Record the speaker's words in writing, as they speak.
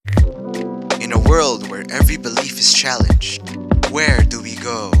world where every belief is challenged, where do we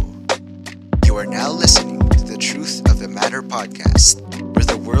go? You are now listening to the Truth of the Matter podcast, where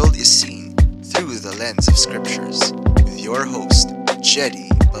the world is seen through the lens of scriptures, with your host, Jeddy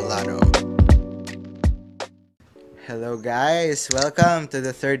Balano. Hello guys! Welcome to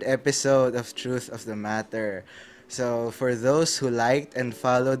the third episode of Truth of the Matter. So for those who liked and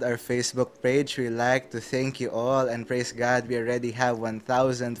followed our Facebook page, we like to thank you all and praise God we already have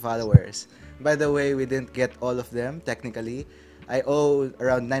 1,000 followers. By the way, we didn't get all of them technically. I owe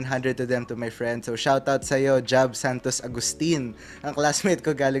around 900 to them to my friend. So shout out sa'yo, Jab Santos Agustin, ang classmate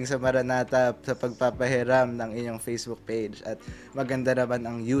ko galing sa Maranata sa pagpapahiram ng inyong Facebook page. At maganda naman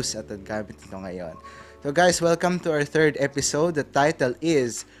ang use at ang gamit nito ngayon. So guys, welcome to our third episode. The title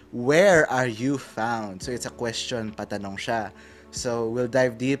is, Where Are You Found? So it's a question, patanong siya. So we'll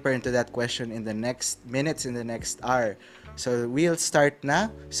dive deeper into that question in the next minutes, in the next hour. So we'll start na.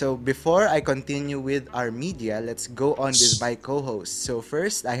 So before I continue with our media, let's go on with my co-hosts. So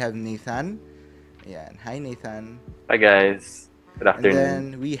first, I have Nathan. Ayan. Hi, Nathan. Hi, guys. Good afternoon.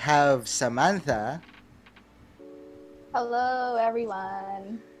 And then we have Samantha. Hello,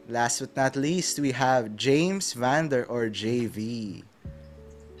 everyone. Last but not least, we have James Vander or JV.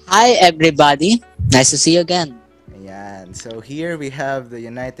 Hi everybody, nice to see you again. Ayan. So here we have the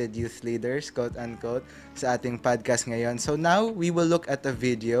United Youth Leaders, quote unquote, sa ating podcast ngayon. So now we will look at a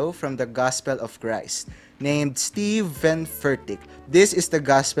video from the Gospel of Christ named Steve Van Furtick. This is the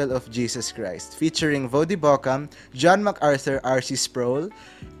Gospel of Jesus Christ, featuring Vody Bockham, John MacArthur, R.C. Sproul,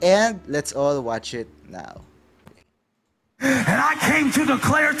 and let's all watch it now. And I came to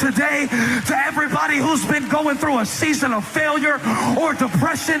declare today to everybody who's been going through a season of failure or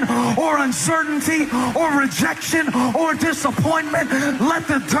depression or uncertainty or rejection or disappointment, let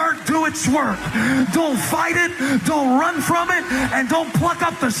the dirt do its work. Don't fight it, don't run from it, and don't pluck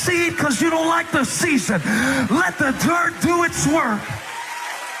up the seed because you don't like the season. Let the dirt do its work.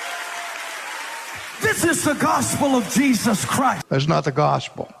 This is the gospel of Jesus Christ. That's not the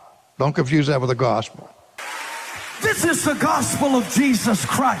gospel. Don't confuse that with the gospel. This is the gospel of Jesus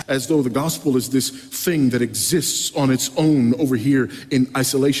Christ. As though the gospel is this thing that exists on its own over here in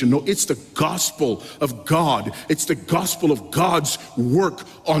isolation. No, it's the gospel of God. It's the gospel of God's work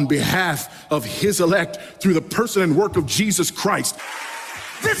on behalf of his elect through the person and work of Jesus Christ.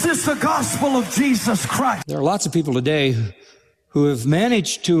 This is the gospel of Jesus Christ. There are lots of people today who have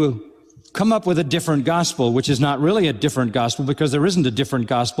managed to come up with a different gospel, which is not really a different gospel because there isn't a different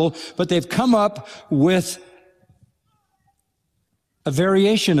gospel, but they've come up with a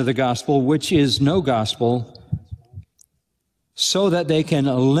variation of the gospel, which is no gospel, so that they can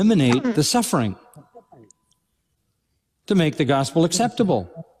eliminate the suffering, to make the gospel acceptable,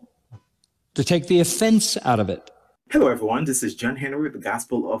 to take the offense out of it. Hello everyone, this is John Henry with the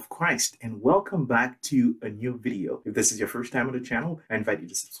Gospel of Christ, and welcome back to a new video. If this is your first time on the channel, I invite you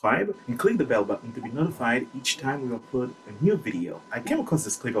to subscribe and click the bell button to be notified each time we upload a new video. I came across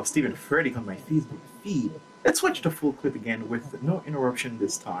this clip of Stephen Furtick on my Facebook feed. Let's watch the full clip again with no interruption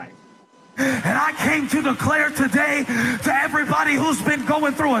this time. And I came to declare today to everybody who's been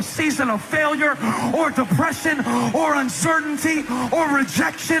going through a season of failure or depression or uncertainty or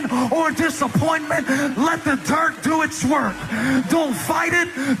rejection or disappointment, let the dirt do its work. Don't fight it,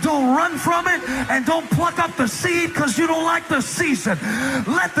 don't run from it, and don't pluck up the seed because you don't like the season.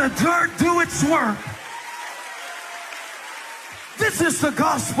 Let the dirt do its work. This is the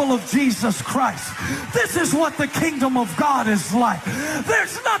gospel of Jesus Christ. This is what the kingdom of God is like.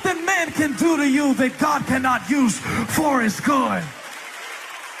 There's nothing man can do to you that God cannot use for his good.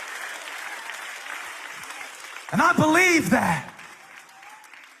 And I believe that.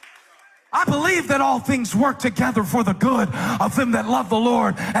 I believe that all things work together for the good of them that love the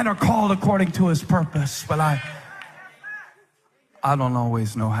Lord and are called according to his purpose. But I don't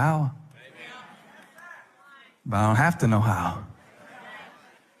always know how. But I don't have to know how,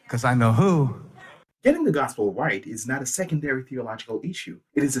 because I know who. Getting the gospel right is not a secondary theological issue.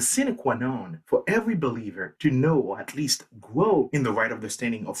 It is a sine qua non for every believer to know or at least grow in the right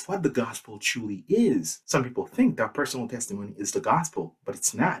understanding of what the gospel truly is. Some people think their personal testimony is the gospel, but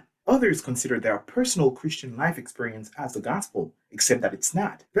it's not. Others consider their personal Christian life experience as the gospel, except that it's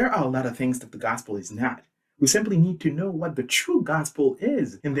not. There are a lot of things that the gospel is not. We simply need to know what the true gospel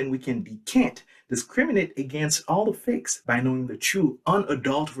is, and then we can discriminate against all the fakes by knowing the true,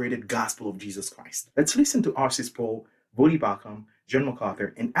 unadulterated gospel of Jesus Christ. Let's listen to R.C. Sproul, Vody Bockham, John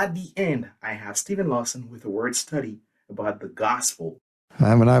MacArthur, and at the end, I have Stephen Lawson with a word study about the gospel.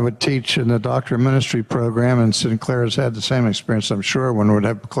 When I would teach in the Doctor of Ministry program, and Sinclair has had the same experience, I'm sure, when we'd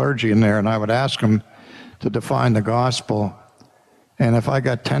have clergy in there, and I would ask them to define the gospel. And if I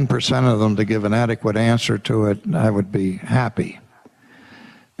got 10% of them to give an adequate answer to it, I would be happy.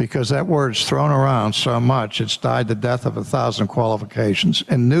 Because that word's thrown around so much, it's died the death of 1,000 qualifications.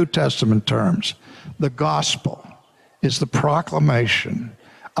 In New Testament terms, the gospel is the proclamation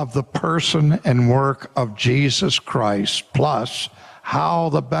of the person and work of Jesus Christ, plus how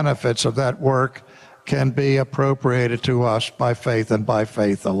the benefits of that work can be appropriated to us by faith and by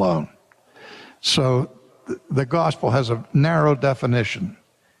faith alone. So the gospel has a narrow definition.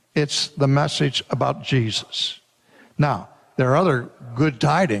 It's the message about Jesus. Now, there are other good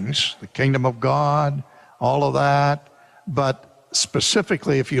tidings, the kingdom of God, all of that, but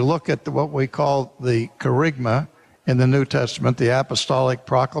specifically if you look at what we call the kerygma in the New Testament, the apostolic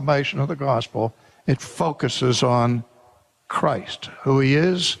proclamation of the gospel, it focuses on Christ, who he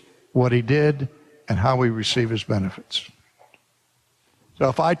is, what he did, and how we receive his benefits. So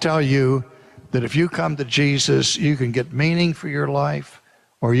if I tell you that if you come to Jesus, you can get meaning for your life,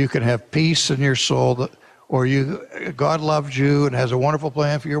 or you can have peace in your soul, or God loves you and has a wonderful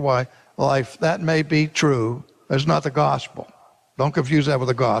plan for your life, that may be true. That's not the gospel. Don't confuse that with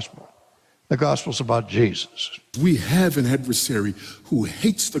the gospel. The gospel's about Jesus. We have an adversary who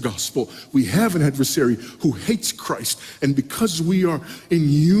hates the gospel. We have an adversary who hates Christ. And because we are in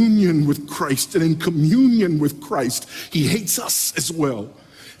union with Christ and in communion with Christ, he hates us as well.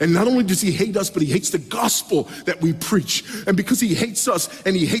 And not only does he hate us, but he hates the gospel that we preach. And because he hates us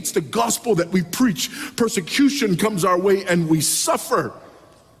and he hates the gospel that we preach, persecution comes our way and we suffer.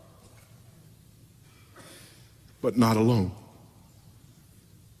 But not alone.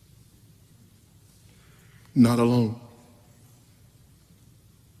 Not alone.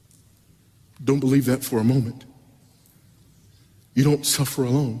 Don't believe that for a moment. You don't suffer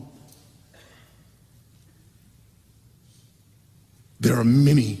alone. There are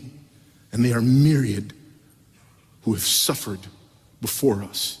many, and they are myriad, who have suffered before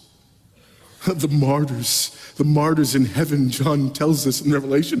us. The martyrs in heaven, John tells us in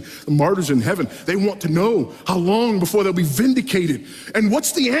Revelation, the martyrs in heaven, they want to know how long before they'll be vindicated. And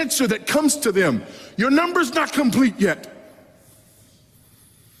what's the answer that comes to them? Your number's not complete yet.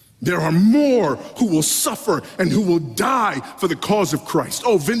 There are more who will suffer and who will die for the cause of Christ.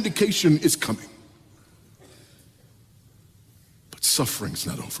 Oh, vindication is coming. But suffering's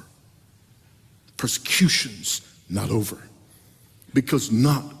not over. Persecution's not over. Because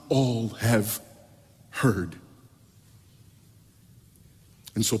not all have heard.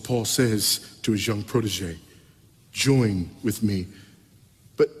 And so Paul says to his young protege, join with me.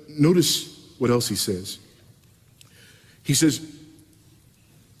 But notice what else he says. He says,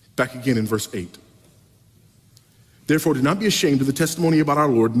 back again in verse 8, therefore do not be ashamed of the testimony about our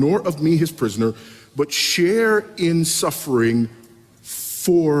Lord, nor of me his prisoner, but share in suffering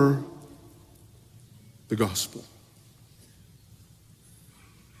for the gospel.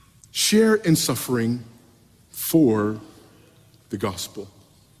 Share in suffering for the gospel.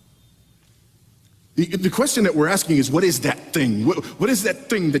 The question that we're asking is, what is that thing? What is that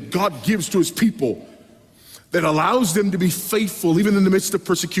thing that God gives to his people that allows them to be faithful even in the midst of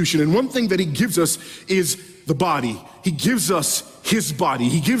persecution? And one thing that he gives us is the body. He gives us his body.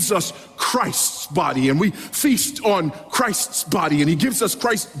 He gives us Christ's body, and we feast on Christ's body, and he gives us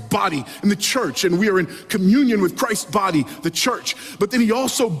Christ's body in the church, and we are in communion with Christ's body, the church. But then he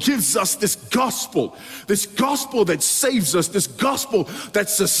also gives us this gospel that saves us, this gospel that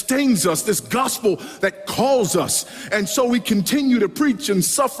sustains us, this gospel that calls us. And so we continue to preach and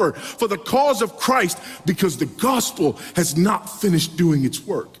suffer for the cause of Christ because the gospel has not finished doing its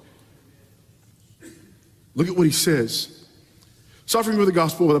work. Look at what he says. Suffering for the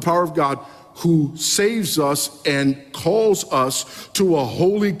gospel by the power of God, who saves us and calls us to a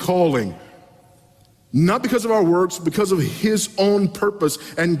holy calling. Not because of our works, because of his own purpose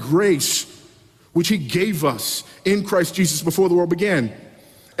and grace, which he gave us in Christ Jesus before the world began,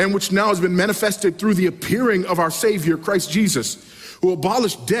 and which now has been manifested through the appearing of our Savior, Christ Jesus, who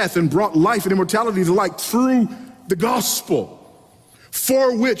abolished death and brought life and immortality to light through the gospel,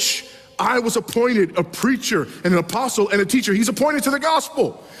 for which I was appointed a preacher and an apostle and a teacher. He's appointed to the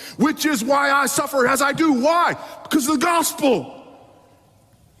gospel, which is why I suffer as I do. Why? Because of the gospel.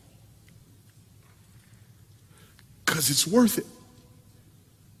 Because it's worth it.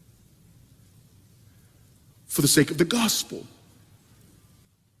 For the sake of the gospel.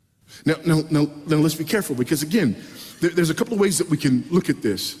 Now let's be careful, because again, there's a couple of ways that we can look at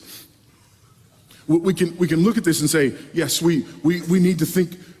this. We can look at this and say, yes, we need to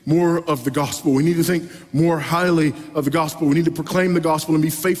think more of the gospel. We need to think more highly of the gospel. We need to proclaim the gospel and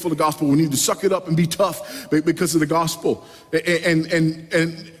be faithful to the gospel. We need to suck it up and be tough because of the gospel.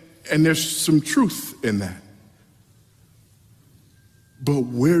 And there's some truth in that. But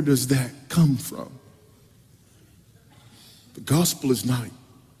where does that come from? The gospel is not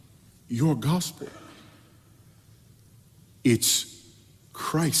your gospel. It's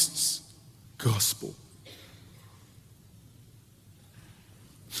Christ's gospel.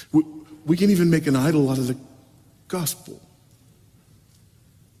 We can even make an idol out of the gospel.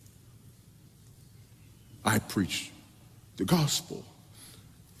 I preach the gospel.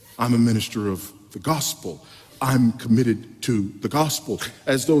 I'm a minister of the gospel. I'm committed to the gospel,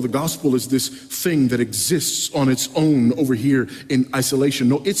 as though the gospel is this thing that exists on its own over here in isolation.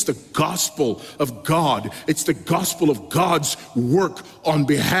 No, it's the gospel of God. It's the gospel of God's work on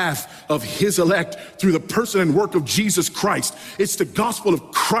behalf of his elect through the person and work of Jesus Christ. It's the gospel of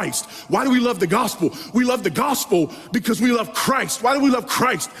Christ. Why do we love the gospel? We love the gospel because we love Christ. Why do we love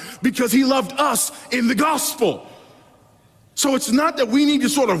Christ? Because he loved us in the gospel. So it's not that we need to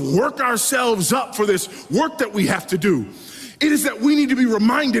sort of work ourselves up for this work that we have to do. It is that we need to be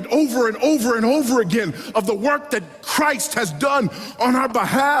reminded over and over and over again of the work that Christ has done on our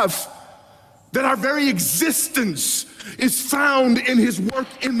behalf, that our very existence is found in his work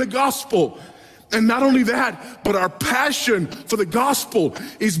in the gospel. And not only that, but our passion for the gospel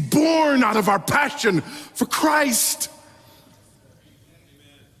is born out of our passion for Christ.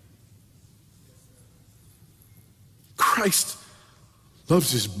 Christ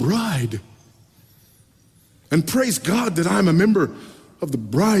loves his bride. And praise God that I'm a member of the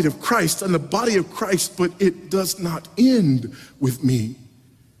bride of Christ and the body of Christ, but it does not end with me.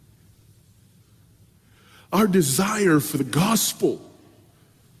 Our desire for the gospel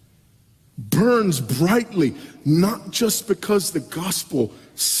burns brightly, not just because the gospel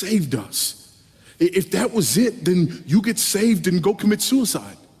saved us. If that was it, then you get saved and go commit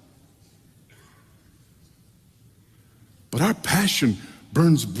suicide. But our passion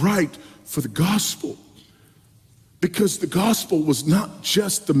burns bright for the gospel, because the gospel was not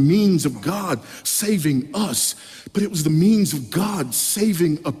just the means of God saving us, but it was the means of God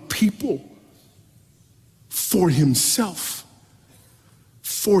saving a people for himself,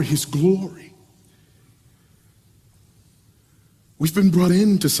 for his glory. We've been brought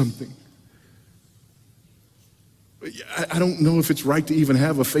into something. I don't know if it's right to even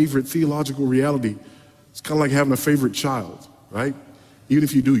have a favorite theological reality. It's kind of like having a favorite child, right? Even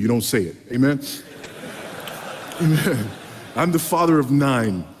if you do, you don't say it. Amen? Amen. I'm the father of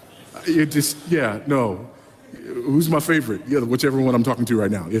 9. No. Who's my favorite? Yeah, whichever one I'm talking to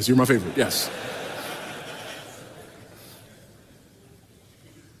right now. Yes, you're my favorite. Yes.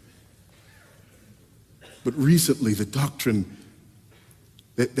 But recently, the doctrine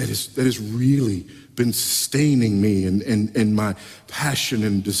that has really been sustaining me and my passion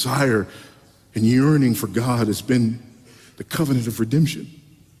and desire and yearning for God has been the covenant of redemption.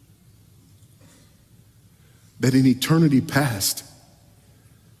 That in eternity past,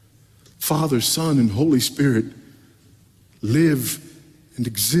 Father, Son, and Holy Spirit live and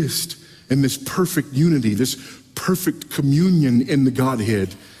exist in this perfect unity, this perfect communion in the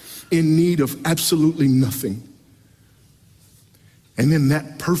Godhead, in need of absolutely nothing. And then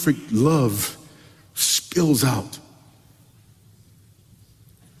that perfect love spills out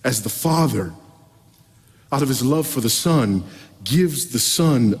as the Father, out of his love for the Son, gives the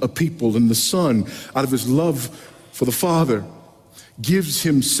Son a people, and the Son, out of his love for the Father, gives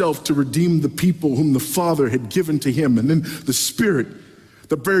himself to redeem the people whom the Father had given to him. And then the Spirit,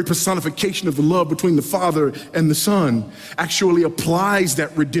 the very personification of the love between the Father and the Son, actually applies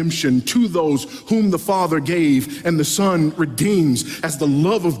that redemption to those whom the Father gave and the Son redeems, as the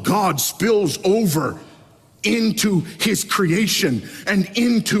love of God spills over into his creation and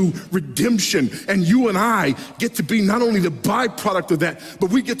into redemption. And you and I get to be not only the byproduct of that,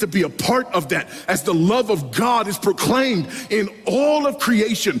 but we get to be a part of that as the love of God is proclaimed in all of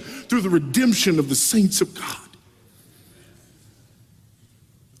creation through the redemption of the saints of God.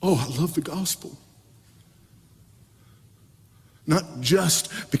 Oh, I love the gospel. Not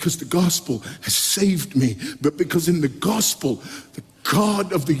just because the gospel has saved me, but because in the gospel, the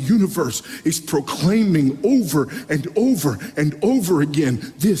God of the universe is proclaiming over and over and over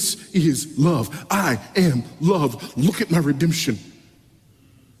again, this is love. I am love. Look at my redemption.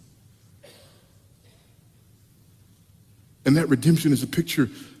 And that redemption is a picture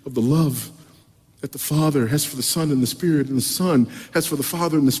of the love that the Father has for the Son and the Spirit, and the Son has for the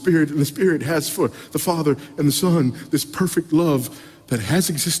Father and the Spirit has for the Father and the Son, this perfect love that has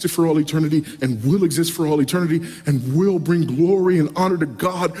existed for all eternity and will exist for all eternity and will bring glory and honor to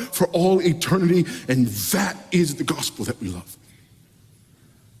God for all eternity. And that is the gospel that we love.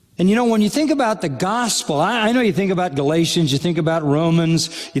 And you know, when you think about the gospel, I know you think about Galatians, you think about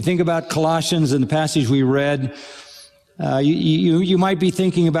Romans, you think about Colossians and the passage we read. You might be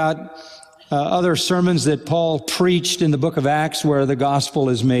thinking about other sermons that Paul preached in the book of Acts where the gospel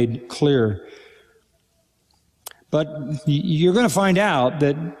is made clear. But you're going to find out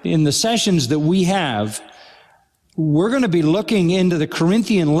that in the sessions that we have, we're going to be looking into the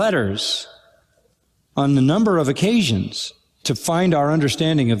Corinthian letters on a number of occasions to find our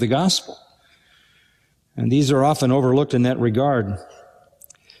understanding of the gospel. And these are often overlooked in that regard.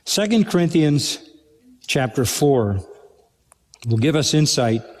 2 Corinthians chapter 4 will give us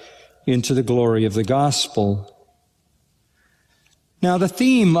insight into the glory of the gospel. Now, the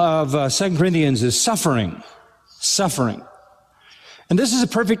theme of 2 Corinthians is suffering. Suffering. And this is a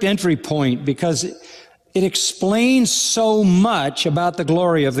perfect entry point because it explains so much about the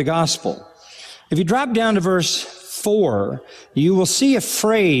glory of the gospel. If you drop down to verse 4, you will see a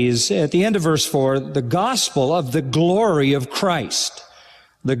phrase at the end of verse 4, the gospel of the glory of Christ.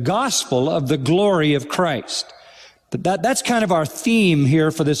 The gospel of the glory of Christ. That's kind of our theme here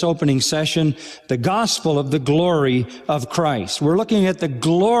for this opening session, the gospel of the glory of Christ. We're looking at the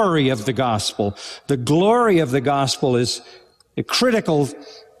glory of the gospel. The glory of the gospel is a critical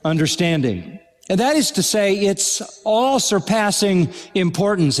understanding. And that is to say, it's all-surpassing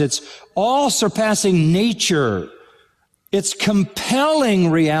importance. It's all-surpassing nature. It's compelling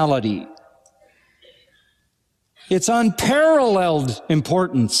reality. It's unparalleled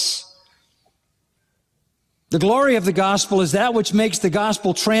importance. The glory of the gospel is that which makes the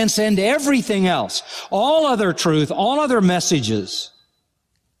gospel transcend everything else, all other truth, all other messages.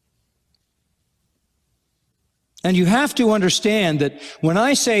 And you have to understand that when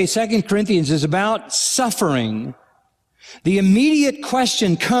I say 2 Corinthians is about suffering, the immediate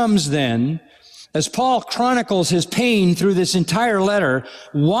question comes then, as Paul chronicles his pain through this entire letter,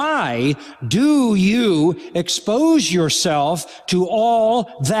 why do you expose yourself to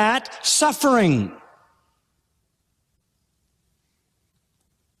all that suffering?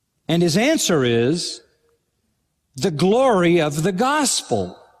 And his answer is the glory of the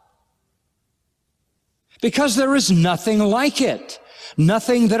gospel. Because there is nothing like it,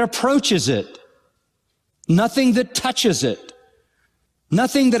 nothing that approaches it, nothing that touches it,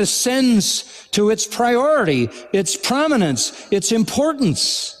 nothing that ascends to its priority, its prominence, its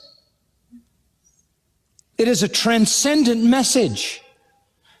importance. It is a transcendent message.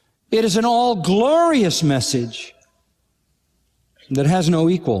 It is an all-glorious message that has no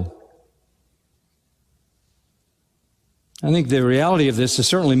equal. I think the reality of this is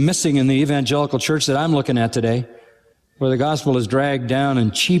certainly missing in the evangelical church that I'm looking at today, where the gospel is dragged down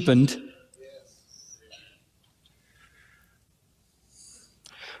and cheapened.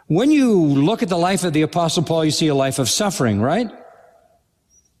 When you look at the life of the Apostle Paul, you see a life of suffering, right?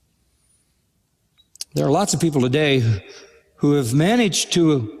 There are lots of people today who have managed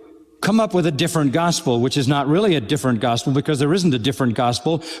to come up with a different gospel, which is not really a different gospel because there isn't a different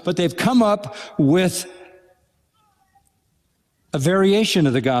gospel, but they've come up with a variation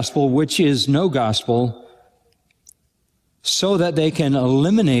of the gospel, which is no gospel, so that they can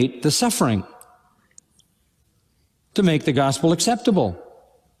eliminate the suffering, to make the gospel acceptable,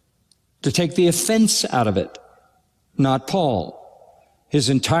 to take the offense out of it. Not Paul. His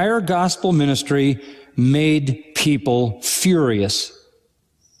entire gospel ministry made people furious,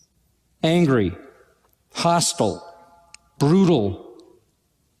 angry, hostile, brutal,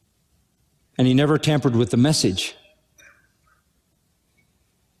 and he never tampered with the message.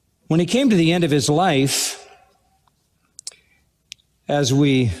 When he came to the end of his life, as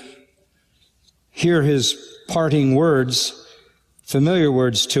we hear his parting words, familiar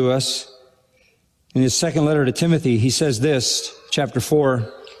words to us, in his second letter to Timothy, he says this, chapter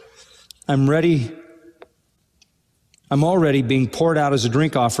 4, I'm already being poured out as a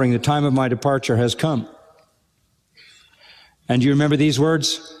drink offering. The time of my departure has come. And do you remember these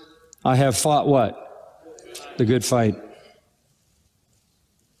words? I have fought what? The good fight.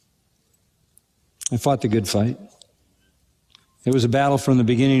 I fought the good fight. It was a battle from the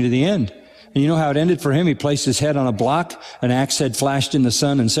beginning to the end. And you know how it ended for him? He placed his head on a block, an axe head flashed in the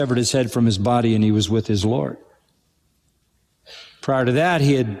sun and severed his head from his body, and he was with his Lord. Prior to that,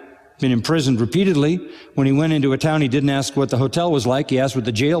 he had been imprisoned repeatedly. When he went into a town, he didn't ask what the hotel was like. He asked what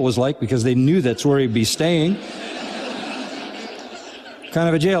the jail was like because they knew that's where he'd be staying. What kind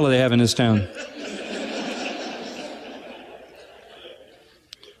of a jail do they have in this town?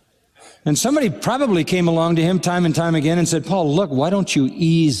 And somebody probably came along to him time and time again and said, Paul, look, why don't you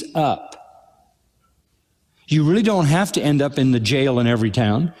ease up? You really don't have to end up in the jail in every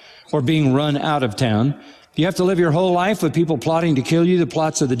town or being run out of town. You have to live your whole life with people plotting to kill you, the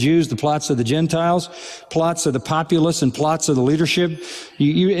plots of the Jews, the plots of the Gentiles, plots of the populace, and plots of the leadership.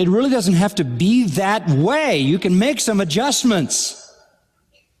 It really doesn't have to be that way. You can make some adjustments.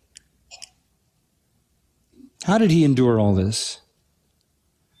 How did he endure all this?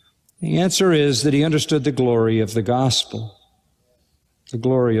 The answer is that he understood the glory of the gospel. The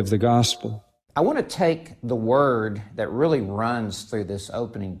glory of the gospel. I want to take the word that really runs through this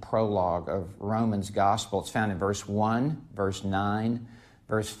opening prologue of Romans Gospel. It's found in verse 1, verse 9,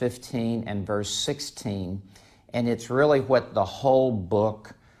 verse 15, and verse 16. And it's really what the whole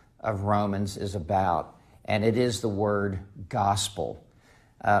book of Romans is about. And it is the word gospel.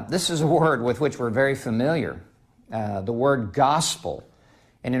 This is a word with which we're very familiar, the word gospel.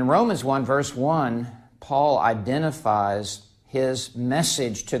 And in Romans 1, verse 1, Paul identifies his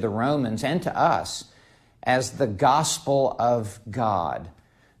message to the Romans and to us as the gospel of God.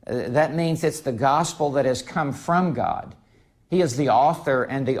 That means it's the gospel that has come from God. He is the author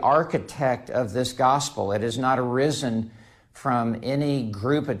and the architect of this gospel. It has not arisen from any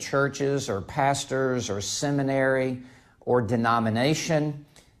group of churches or pastors or seminary or denomination.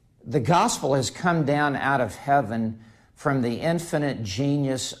 The gospel has come down out of heaven from the infinite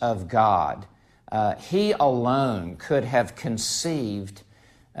genius of God. He alone could have conceived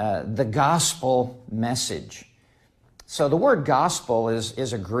the gospel message. So the word gospel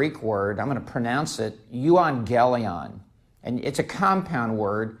is a Greek word. I'm going to pronounce it euangelion. And it's a compound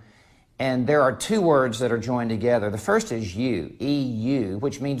word. And there are two words that are joined together. The first is E-U,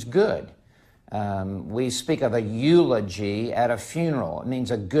 which means good. We speak of a eulogy at a funeral. It means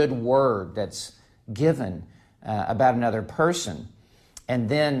a good word that's given about another person. And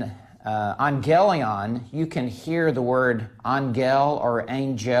then angelion, you can hear the word angel or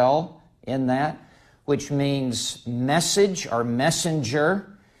angel in that, which means message or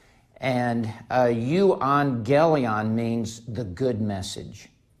messenger. And euangelion means the good message.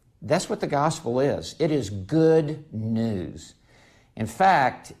 That's what the gospel is. It is good news. In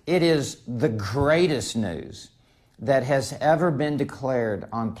fact, it is the greatest news that has ever been declared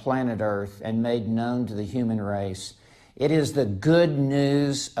on planet Earth and made known to the human race. It is the good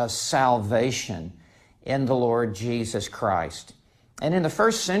news of salvation in the Lord Jesus Christ. And in the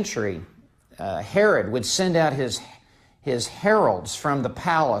first century, Herod would send out his heralds from the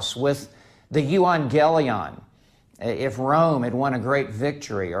palace with the euangelion. If Rome had won a great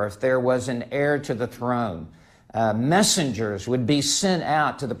victory or if there was an heir to the throne, messengers would be sent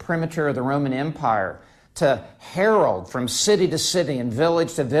out to the perimeter of the Roman Empire to herald from city to city and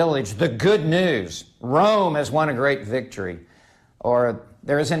village to village the good news. Rome has won a great victory, or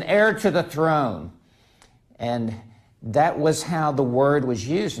there is an heir to the throne. And that was how the word was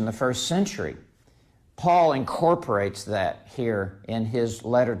used in the first century. Paul incorporates that here in his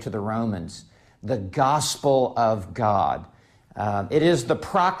letter to the Romans, the gospel of God. It is the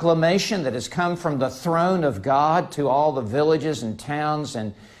proclamation that has come from the throne of God to all the villages and towns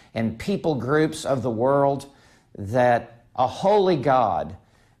and people groups of the world that a holy God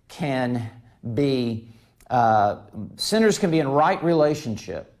can be, sinners can be in right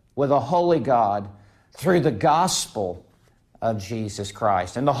relationship with a holy God through the gospel of Jesus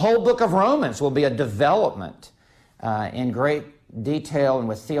Christ. And the whole book of Romans will be a development in great detail and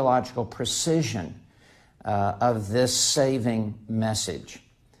with theological precision of this saving message.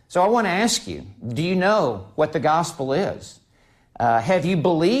 So I want to ask you, do you know what the gospel is? Have you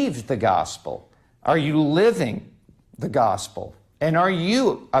believed the gospel? Are you living the gospel? And are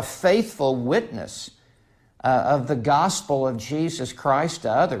you a faithful witness of the gospel of Jesus Christ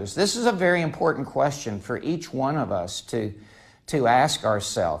to others? This is a very important question for each one of us to ask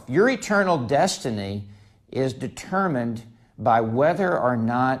ourselves. Your eternal destiny is determined by whether or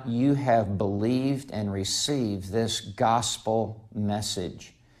not you have believed and received this gospel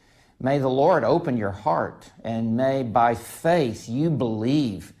message. May the Lord open your heart, and may by faith you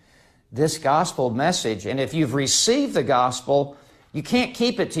believe this gospel message. And if you've received the gospel, you can't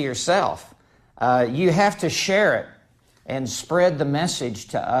keep it to yourself. You have to share it and spread the message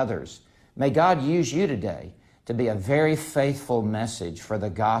to others. May God use you today to be a very faithful message for the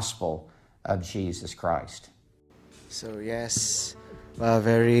gospel of Jesus Christ. So yes, a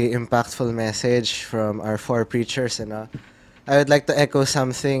very impactful message from our four preachers. I would like to echo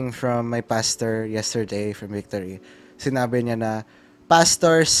something from my pastor yesterday from Victory. Sinabi niya na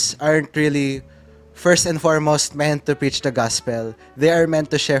pastors aren't really first and foremost meant to preach the gospel. They are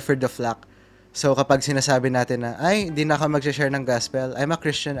meant to shepherd the flock. So kapag sinasabi natin na, ay, hindi na ako mag-share ng gospel, I'm a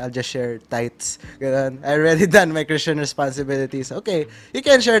Christian, I'll just share tithes. Ganun. I already done my Christian responsibilities. Okay, you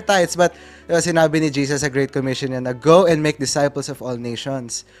can share tithes, but sinabi ni Jesus sa Great Commission yan na, go and make disciples of all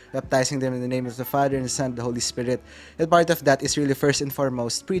nations, baptizing them in the name of the Father and the Son and the Holy Spirit. And part of that is really first and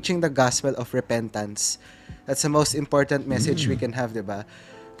foremost, preaching the gospel of repentance. That's the most important message we can have, diba?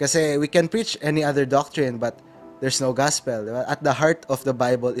 Kasi we can preach any other doctrine, but there's no gospel. Diba? At the heart of the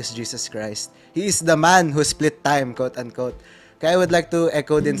Bible is Jesus Christ. He is the man who split time, quote unquote. Kaya I would like to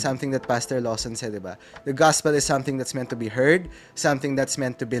echo din something that Pastor Lawson said, diba? The gospel is something that's meant to be heard, something that's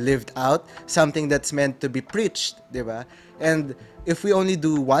meant to be lived out, something that's meant to be preached, diba? And if we only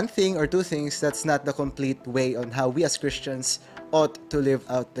do one thing or two things, that's not the complete way on how we as Christians ought to live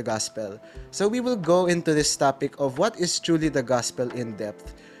out the gospel. So we will go into this topic of what is truly the gospel in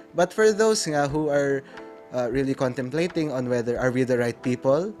depth. But for those nga who are really contemplating on whether are we the right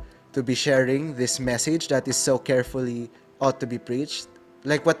people to be sharing this message that is so carefully ought to be preached,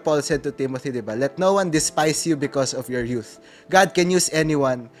 like what Paul said to Timothy, diba? Let no one despise you because of your youth. God can use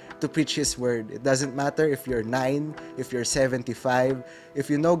anyone to preach His word. It doesn't matter if you're 9, if you're 75. If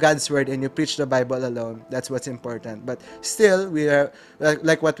you know God's word and you preach the Bible alone, that's what's important. But still, we are,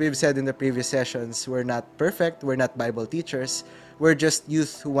 like what we've said in the previous sessions, we're not perfect, we're not Bible teachers. We're just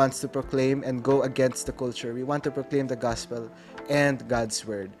youth who wants to proclaim and go against the culture. We want to proclaim the gospel and God's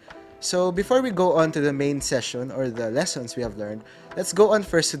word. So before we go on to the main session or the lessons we have learned, let's go on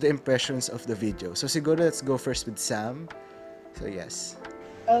first to the impressions of the video. So siguro let's go first with Sam. So yes.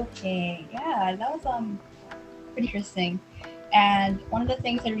 Okay, yeah, that was pretty interesting. And one of the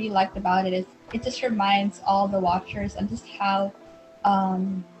things I really liked about it is it just reminds all the watchers of just how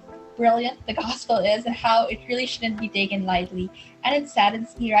brilliant the gospel is and how it really shouldn't be taken lightly. And it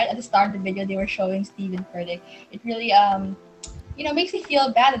saddens me, right? At the start of the video, they were showing Stephen Furtick. It really, makes me feel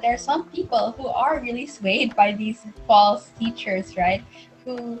bad that there are some people who are really swayed by these false teachers, right?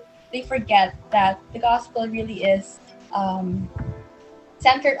 Who they forget that the gospel really is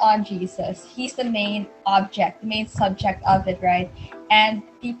centered on Jesus. He's the main object, the main subject of it, right? And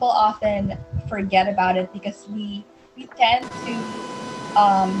people often forget about it because we tend to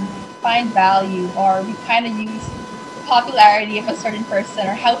find value, or we kind of use the popularity of a certain person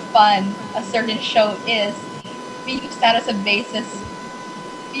or how fun a certain show is. We use that as a basis.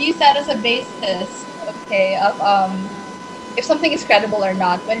 Okay, of if something is credible or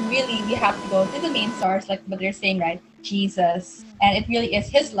not. When really we have to go to the main source, like what they're saying, right? Jesus, and it really is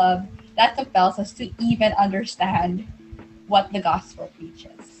His love that compels us to even understand what the gospel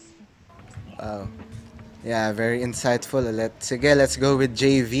preaches. Wow. Yeah, very insightful. Let's go with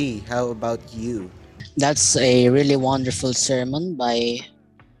JV. How about you? That's a really wonderful sermon by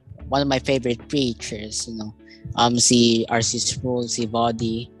one of my favorite preachers, si R.C. Sproul, si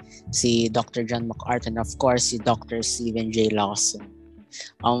Body, si Dr. John MacArthur, and of course si Dr. Stephen J. Lawson.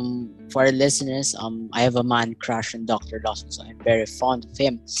 For our listeners, I have a man crush on Dr. Lawson, so I'm very fond of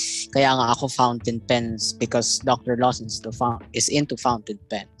him. Kaya nga ako fountain pens, because Dr. Lawson is into fountain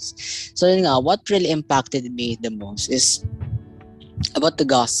pens. So yun nga, what really impacted me the most is about the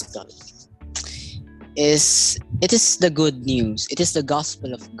gospel. It is the good news. It is the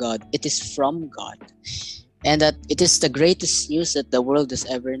gospel of God. It is from God. And that it is the greatest news that the world has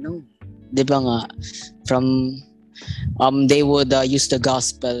ever known. Diba nga, from they would use the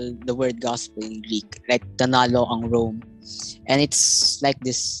word gospel in Greek, like tanalo ang Rome. And it's like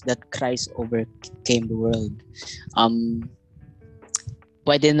this, that Christ overcame the world.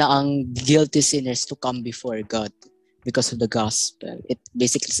 Pwede na ang guilty sinners to come before God because of the gospel. It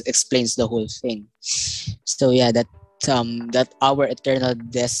basically explains the whole thing. So yeah, that our eternal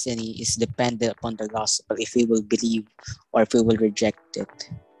destiny is dependent upon the gospel, if we will believe or if we will reject it.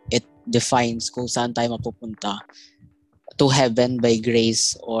 It defines kung saan tayo mapupunta, to heaven by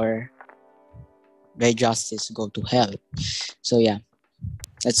grace or by justice go to hell. So yeah,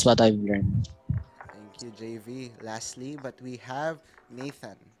 that's what I've learned. Thank you, JV. Lastly, but we have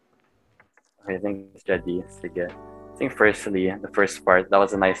Nathan. Okay, thanks, Judgy. Sige. I think firstly, the first part, that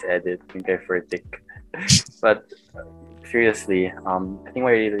was a nice edit. I think I Furtick. But seriously, I think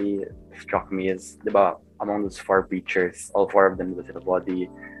what really struck me is, diba, among those 4 preachers, all 4 of them, the Body,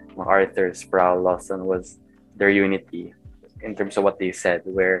 MacArthur, Sproul, Lawson, was their unity in terms of what they said,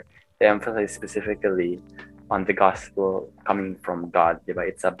 where they emphasize specifically on the gospel coming from God. Diba?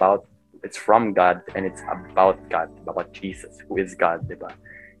 It's from God and it's about God, about Jesus, who is God. Diba?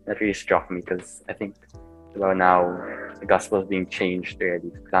 That really struck me because I think, diba, now the gospel is being changed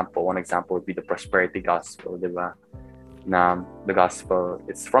already. One example would be the prosperity gospel. Diba? Na the gospel,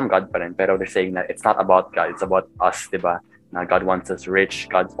 it's from God pa rin, pero they're saying that it's not about God, it's about us. Diba? God wants us rich,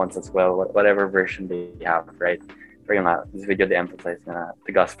 God wants us well, whatever version they have, right? Pero yung this video, they emphasize na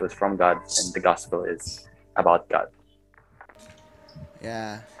the gospel is from God and the gospel is about God.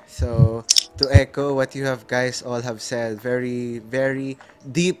 Yeah. So to echo what you have guys all have said, very, very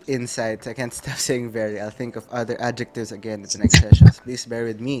deep insights. I can't stop saying very. I'll think of other adjectives again in the next sessions. Please bear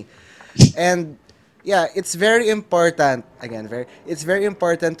with me. And yeah, it's very important. Again, it's very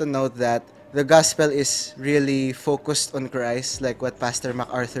important to note that the gospel is really focused on Christ, like what Pastor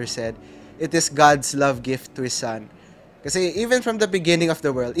MacArthur said. It is God's love gift to His Son. Kasi even from the beginning of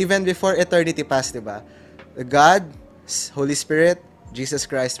the world, even before eternity passed, diba? God, Holy Spirit, Jesus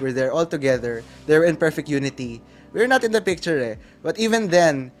Christ were there all together. They were in perfect unity. We're not in the picture, eh. But even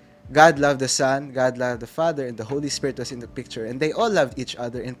then, God loved the Son, God loved the Father, and the Holy Spirit was in the picture. And they all loved each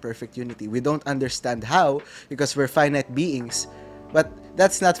other in perfect unity. We don't understand how, because we're finite beings. But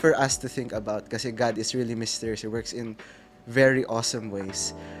that's not for us to think about, kasi God is really mysterious. He works in very awesome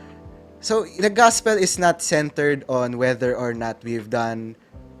ways. So, the gospel is not centered on whether or not we've done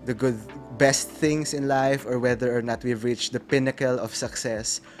the best things in life or whether or not we've reached the pinnacle of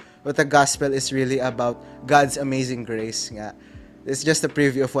success. But the gospel is really about God's amazing grace nga. It's just a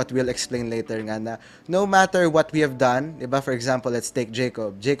preview of what we'll explain later nga na no matter what we have done, diba? For example, let's take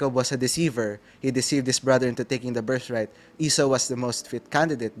Jacob. Jacob was a deceiver. He deceived his brother into taking the birthright. Esau was the most fit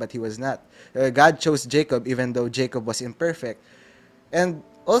candidate, but he was not. God chose Jacob even though Jacob was imperfect. And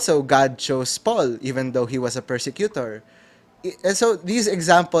also, God chose Paul even though he was a persecutor. And so these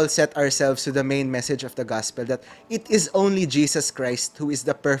examples set ourselves to the main message of the gospel, that it is only Jesus Christ who is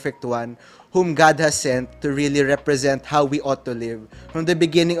the perfect one whom God has sent to really represent how we ought to live. From the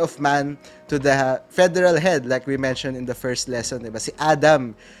beginning of man to the federal head, like we mentioned in the first lesson, diba? Si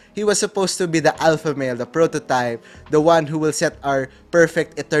Adam, he was supposed to be the alpha male, the prototype, the one who will set our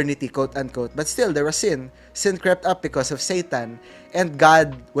perfect eternity, quote unquote. But still, there was sin. Sin crept up because of Satan, and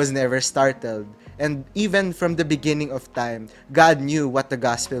God was never startled. And even from the beginning of time, God knew what the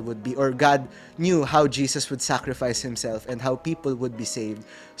gospel would be, or God knew how Jesus would sacrifice himself and how people would be saved.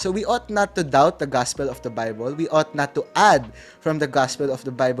 So we ought not to doubt the gospel of the Bible. We ought not to add from the gospel of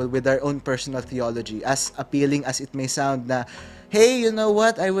the Bible with our own personal theology, as appealing as it may sound na, hey, you know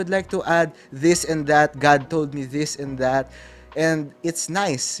what? I would like to add this and that. God told me this and that. And it's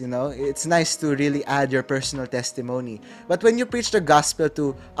nice, you know, it's nice to really add your personal testimony. But when you preach the gospel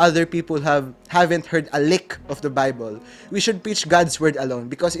to other people who haven't heard a lick of the Bible, we should preach God's word alone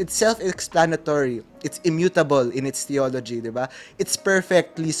because it's self-explanatory. It's immutable in its theology, diba? It's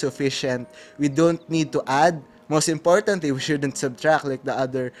perfectly sufficient. We don't need to add. Most importantly, we shouldn't subtract like the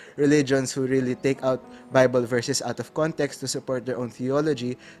other religions who really take out Bible verses out of context to support their own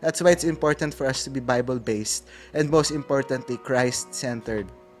theology. That's why it's important for us to be Bible-based and most importantly, Christ-centered.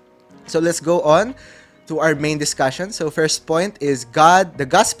 So let's go on to our main discussion. So first point is God, the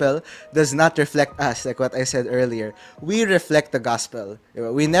gospel, does not reflect us, like what I said earlier. We reflect the gospel.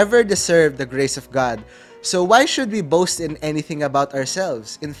 We never deserve the grace of God. So why should we boast in anything about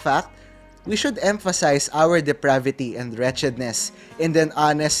ourselves? In fact, we should emphasize our depravity and wretchedness in an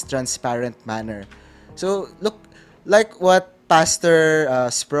honest, transparent manner. So, look, like what Pastor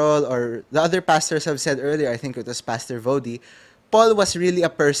Sproul or the other pastors have said earlier, I think it was Pastor Vodi, Paul was really a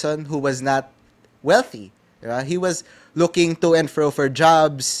person who was not wealthy. He was looking to and fro for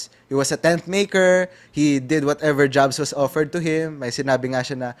jobs. He was a tent maker. He did whatever jobs was offered to him. May sinabi nga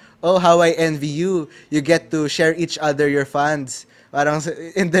siya na, oh, how I envy you. You get to share each other your funds. Parang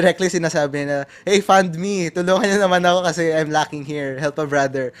indirectly sinasabi na, hey, fund me. Tulungan niyo naman ako kasi I'm lacking here. Help a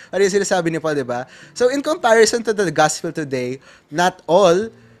brother. Ano yung sinasabi ni Paul, diba? So, in comparison to the gospel today, not all,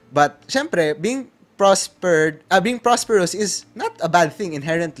 but, syempre, being prosperous is not a bad thing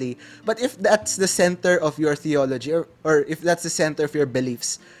inherently. But if that's the center of your theology, or if that's the center of your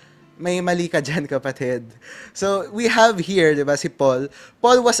beliefs, may mali ka dyan, kapatid. So, we have here, diba, si Paul.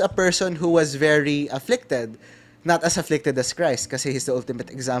 Paul was a person who was very afflicted. Not as afflicted as Christ, kasi he's the ultimate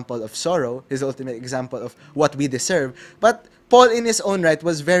example of sorrow, he's the ultimate example of what we deserve. But Paul in his own right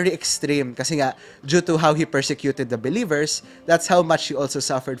was very extreme, kasi nga, due to how he persecuted the believers, that's how much he also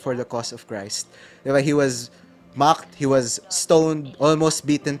suffered for the cause of Christ. Diba? He was mocked, he was stoned, almost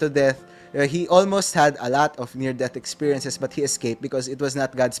beaten to death. He almost had a lot of near-death experiences, but he escaped because it was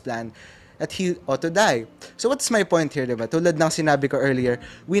not God's plan that he ought to die. So what's my point here, diba? Tulad ng sinabi ko earlier,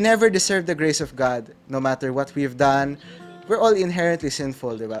 we never deserve the grace of God, no matter what we've done. We're all inherently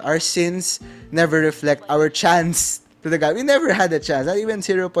sinful, diba? Our sins never reflect our chance to the God. We never had a chance, not even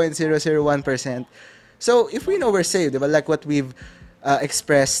 0.001%. So if we know we're saved, diba? Like what we've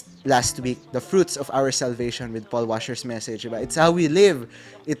expressed last week, the fruits of our salvation with Paul Washer's message. Diba? It's how we live.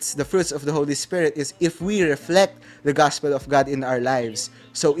 It's the fruits of the Holy Spirit is if we reflect the gospel of God in our lives.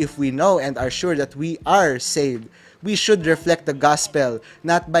 So if we know and are sure that we are saved, we should reflect the gospel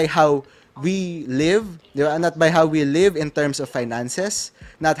not by how we live, diba? Not by how we live in terms of finances,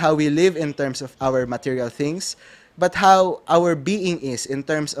 not how we live in terms of our material things, but how our being is in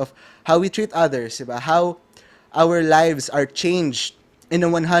terms of how we treat others, diba? How our lives are changed in a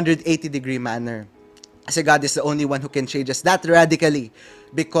 180-degree manner. Kasi God is the only one who can change us that radically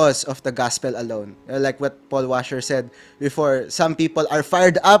because of the gospel alone. Like what Paul Washer said before, some people are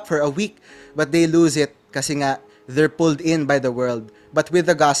fired up for a week, but they lose it kasi nga they're pulled in by the world. But with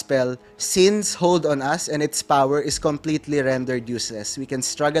the gospel, sin's hold on us and its power is completely rendered useless. We can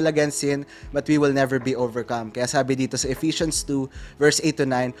struggle against sin, but we will never be overcome. Kaya sabi dito sa Ephesians 2, verse 8 to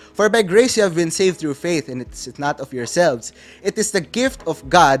 9, "For by grace you have been saved through faith, and it's not of yourselves. It is the gift of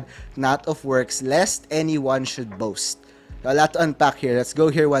God, not of works, lest anyone should boast." A lot to unpack here. Let's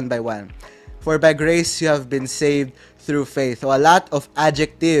go here one by one. For by grace you have been saved through faith. So a lot of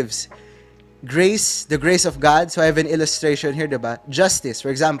adjectives. Grace, the grace of God. So I have an illustration here, diba? Justice, for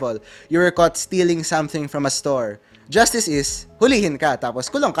example, you were caught stealing something from a store. Justice is, hulihin ka, tapos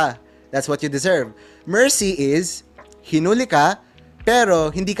kulong ka. That's what you deserve. Mercy is, hinuli ka, pero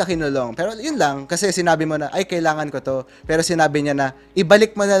hindi ka kinulong. Pero yun lang, kasi sinabi mo na, ay, kailangan ko to. Pero sinabi niya na,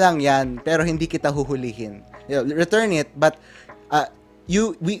 ibalik mo na lang yan, pero hindi kita huhulihin. You know, return it, but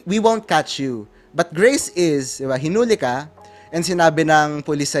we won't catch you. But grace is, diba, hinuli ka, and sinabi ng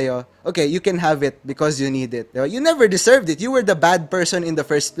police sa'yo, okay, you can have it because you need it. Diba? You never deserved it. You were the bad person in the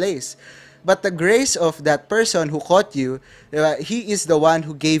first place. But the grace of that person who caught you, diba, he is the one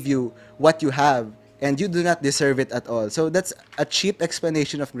who gave you what you have. And you do not deserve it at all. So that's a cheap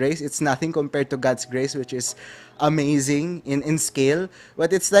explanation of grace. It's nothing compared to God's grace, which is amazing in scale.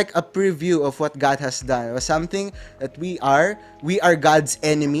 But it's like a preview of what God has done. It was something that we are God's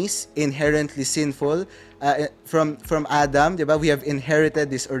enemies, inherently sinful. From Adam, diba? We have inherited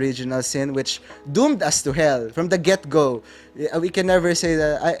this original sin which doomed us to hell from the get-go. We can never say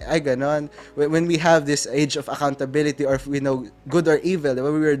that ay ganon. When we have this age of accountability, or if we know good or evil,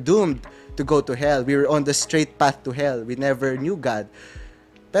 diba? We were doomed to go to hell. We were on the straight path to hell. We never knew God.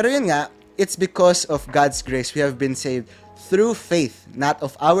 Pero yun nga, it's because of God's grace we have been saved through faith, not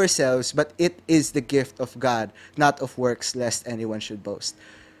of ourselves, but it is the gift of God, not of works, lest anyone should boast.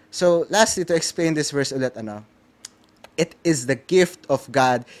 So, lastly, to explain this verse ulit, it is the gift of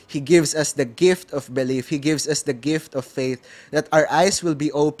God. He gives us the gift of belief. He gives us the gift of faith that our eyes will be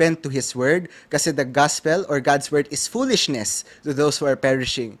open to His Word kasi the gospel or God's Word is foolishness to those who are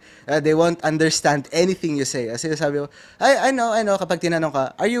perishing. They won't understand anything you say. Kasi sabi mo, I know. Kapag tinanong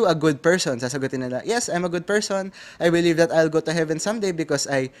ka, are you a good person? Sasagutin nila, yes, I'm a good person. I believe that I'll go to heaven someday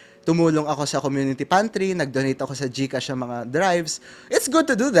because I tumulong ako sa community pantry, nag-donate ako sa GCash sa mga drives. It's good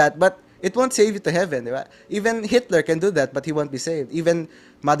to do that, but it won't save you to heaven, di ba? Even Hitler can do that, but he won't be saved. Even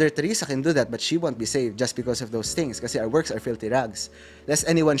Mother Teresa can do that, but she won't be saved just because of those things. Kasi our works are filthy rags. Lest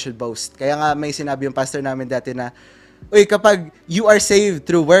anyone should boast. Kaya nga may sinabi yung pastor namin dati na, uy, kapag you are saved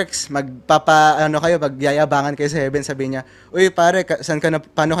through works, magyayabangan kayo sa heaven, sabi niya, uy, pare,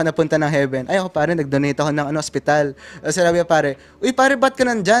 paano ka napunta ng heaven? Ay, ako pare, nag-donate ako ng hospital. Sabi niya, pare, uy, pare, ba't ka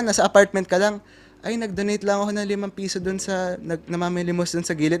nandyan? Nasa apartment ka lang. Ay, nag-donate lang ako ng 5 piso dun sa, namamilimos dun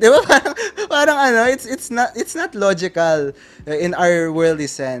sa gilid. Diba? Parang it's not logical in our worldly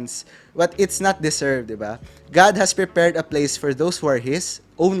sense. But it's not deserved, diba? God has prepared a place for those who are His,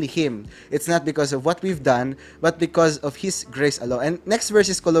 only Him. It's not because of what we've done, but because of His grace alone. And next verse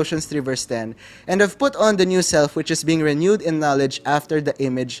is Colossians 3 verse 10. And have put on the new self, which is being renewed in knowledge after the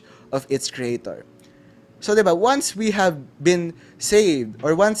image of its Creator. So, diba, once we have been saved,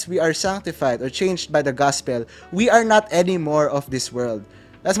 or once we are sanctified or changed by the gospel, we are not anymore of this world.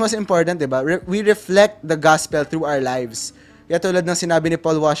 That's most important, diba? We reflect the gospel through our lives. Kaya tulad ng sinabi ni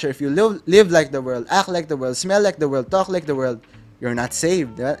Paul Washer, if you live like the world, act like the world, smell like the world, talk like the world, you're not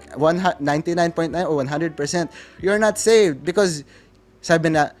saved. Diba? 99.9 or 100%. You're not saved because sabi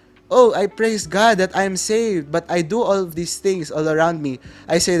na, oh, I praise God that I'm saved, but I do all of these things all around me.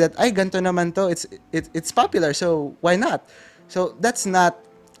 I say that, ay, ganito naman to. It's popular, so why not? So that's not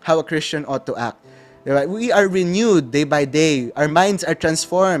how a Christian ought to act. We are renewed day by day. Our minds are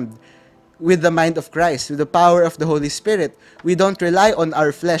transformed with the mind of Christ, with the power of the Holy Spirit. We don't rely on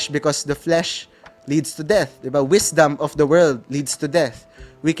our flesh because the flesh leads to death. Wisdom of the world leads to death.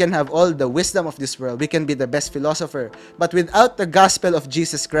 We can have all the wisdom of this world. We can be the best philosopher. But without the gospel of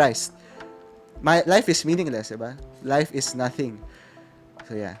Jesus Christ, my life is meaningless, diba? Life is nothing.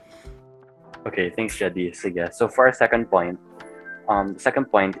 So, yeah. Okay, thanks, Jedi. Sige. So, for our second point,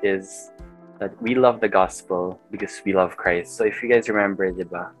 Second point is that we love the gospel because we love Christ. So if you guys remember,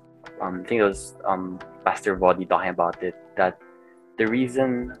 diba, I think it was Pastor Vodi talking about it, that the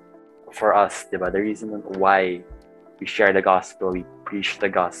reason for us, diba, the reason why we share the gospel, we preach the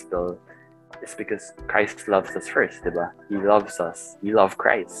gospel, is because Christ loves us first, diba? He loves us. We love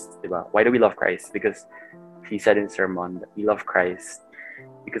Christ, diba? Why do we love Christ? Because he said in sermon that we love Christ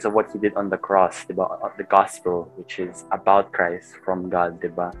because of what he did on the cross, diba? The gospel, which is about Christ from God,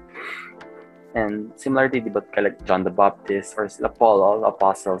 diba? And similarly, diba, like John the Baptist or sila Paul, all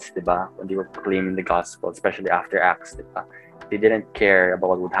apostles, diba, when they were proclaiming the gospel, especially after Acts, diba, they didn't care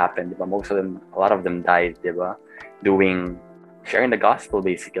about what would happen, diba? Most of them, a lot of them died, diba, sharing the gospel.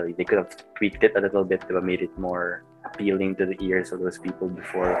 Basically, they could have tweaked it a little bit, diba, made it more appealing to the ears of those people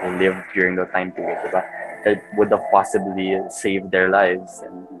before who lived during the time period, diba, that would have possibly saved their lives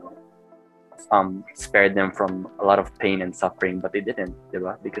and spared them from a lot of pain and suffering, but they didn't,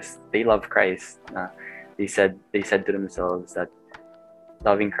 diba? Because they love Christ. They said to themselves that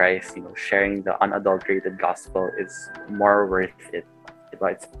loving Christ, sharing the unadulterated gospel is more worth it.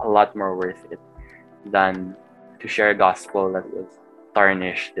 Diba? It's a lot more worth it than to share a gospel that was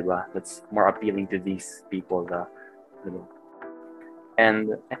tarnished, diba? That's more appealing to these people,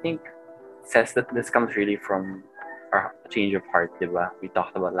 And I think it says that this comes really from our change of heart, diba? We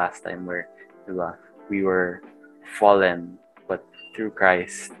talked about last time where, diba, we were fallen, but through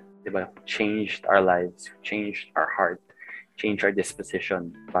Christ, diba, changed our lives, changed our heart, changed our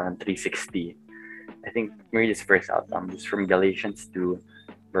disposition, parang 360. I think read this verse out, just from Galatians 2,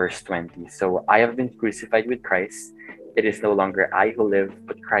 verse 20. So I have been crucified with Christ. It is no longer I who live,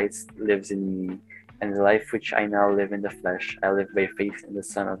 but Christ lives in me. And the life which I now live in the flesh, I live by faith in the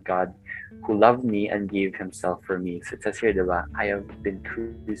Son of God, who loved me and gave himself for me. So it says here, diba, I have been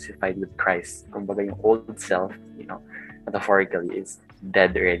crucified with Christ. Kumbaga yung old self, metaphorically, is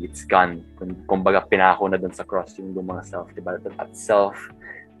dead already. It's gone. Kumbaga pinako na dun sa cross yung lumang self, diba? That self,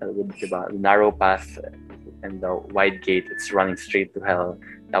 diba, the narrow path and the wide gate, it's running straight to hell.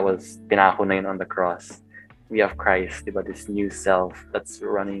 That was pinako na yun on the cross. We have Christ, diba, this new self that's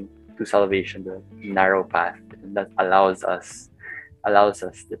running to salvation, the narrow path, and that allows us,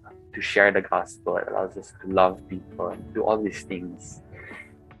 diba, to share the gospel. It allows us to love people and do all these things,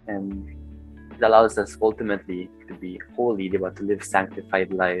 and it allows us ultimately to be holy, diba, to live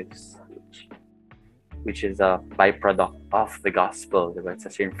sanctified lives, which is a byproduct of the gospel. Diba? It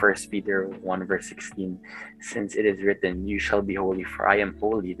says here in 1 Peter 1 verse 16, since it is written, you shall be holy, for I am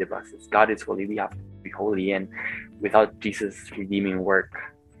holy. Diba? Since God is holy, we have to be holy, and without Jesus' redeeming work,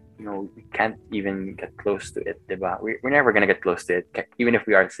 we can't even get close to it, diba? We're never gonna get close to it, even if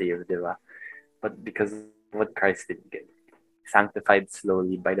we are saved, diba? But because of what Christ did, get sanctified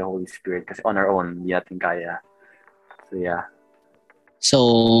slowly by the Holy Spirit, because on our own, hindi natin kaya. So yeah.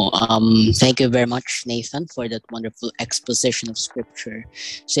 So, thank you very much, Nathan, for that wonderful exposition of Scripture.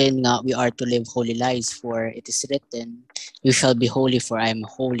 Saying we are to live holy lives, for it is written, you shall be holy, for I am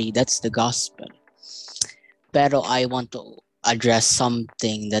holy. That's the gospel. Pero I want to address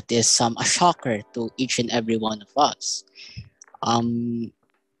something that is a shocker to each and every one of us.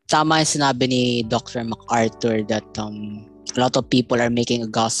 Tama yung sinabi ni Dr. MacArthur that a lot of people are making a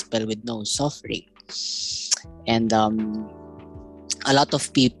gospel with no suffering. And a lot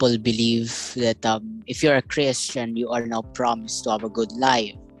of people believe that if you're a Christian, you are now promised to have a good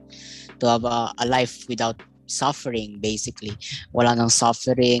life, to have a life without suffering, basically. Wala nang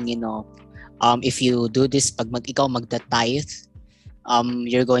suffering, if you do this, pag ikaw magda-tithe,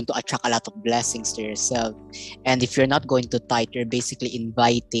 you're going to attract a lot of blessings to yourself. And if you're not going to tithe, you're basically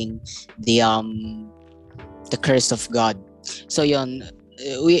inviting the curse of God. So yun,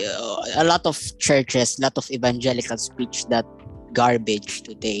 a lot of churches, a lot of evangelicals preach that garbage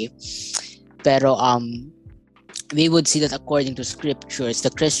today. Pero we would see that according to scriptures, the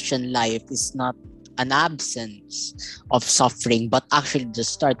Christian life is not an absence of suffering, but actually the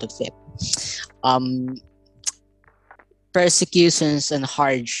start of it. Persecutions and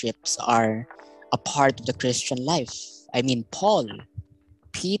hardships are a part of the Christian life. I mean, Paul,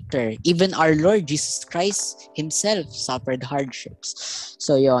 Peter, even our Lord Jesus Christ himself suffered hardships.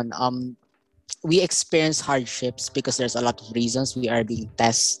 So yon, we experience hardships because there's a lot of reasons. We are being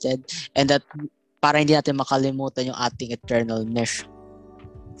tested, and that para hindi natin makalimutan yung ating eternal mission.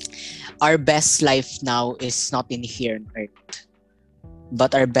 Our best life now is not in here on earth,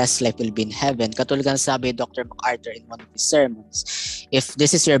 but our best life will be in heaven. Katulad ng sabi Dr. MacArthur in one of his sermons, if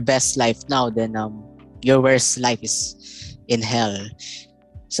this is your best life now, then your worst life is in hell.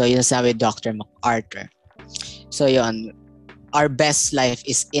 So yun sabi Dr. MacArthur. So yun, our best life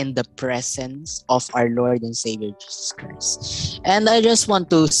is in the presence of our Lord and Savior Jesus Christ. And I just want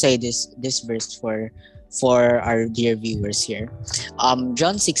to say this verse for our dear viewers here.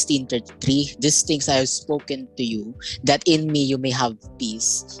 John 16:33, these things I have spoken to you, that in me you may have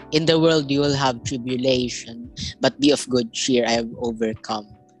peace. In the world you will have tribulation, but be of good cheer, I have overcome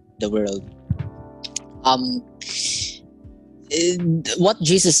the world. What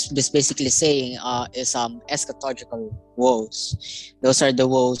Jesus is basically saying is eschatological woes. Those are the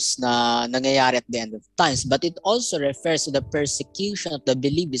woes na nangyayari at the end of times. But it also refers to the persecution of the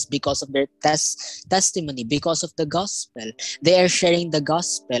believers because of their testimony, because of the gospel. They are sharing the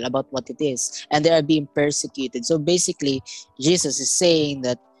gospel about what it is, and they are being persecuted. So basically, Jesus is saying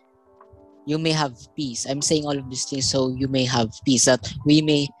that you may have peace. I'm saying all of these things so you may have peace, that we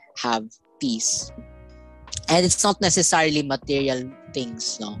may have peace. And it's not necessarily material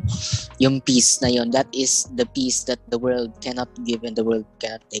things, no? Yung peace na yun, that is the peace that the world cannot give and the world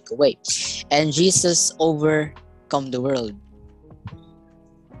cannot take away. And Jesus overcome the world.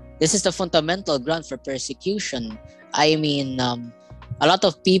 This is the fundamental ground for persecution. I mean, a lot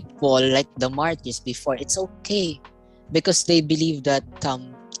of people, like the martyrs before, it's okay because they believe that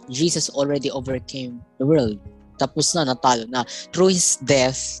Jesus already overcame the world. Tapos na, natalo na. Through his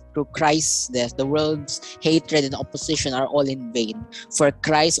death, through Christ's death, the world's hatred and opposition are all in vain. For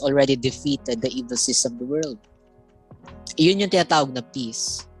Christ already defeated the evil system of the world. Yun yung tinatawag na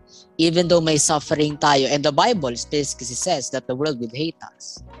peace. Even though may suffering tayo, and the Bible basically says that the world will hate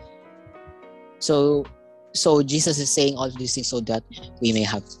us. So Jesus is saying all these things so that we may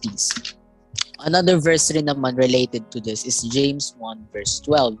have peace. Another verse rin naman related to this is James 1 verse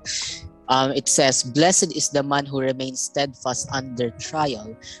 12. It says, "Blessed is the man who remains steadfast under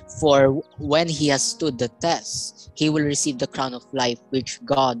trial, for when he has stood the test, he will receive the crown of life which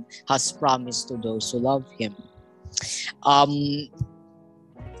God has promised to those who love him."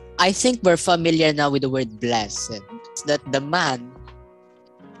 I think we're familiar now with the word blessed. That the man,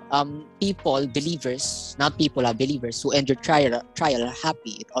 believers, not people are believers who endure trial are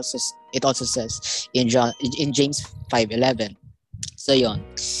happy. It also says in James 5:11. So yon.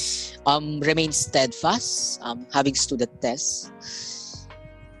 Remain steadfast, having stood the test.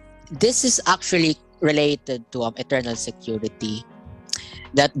 This is actually related to eternal security,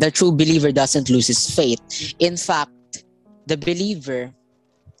 that the true believer doesn't lose his faith. In fact, the believer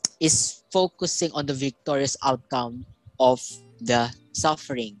is focusing on the victorious outcome of the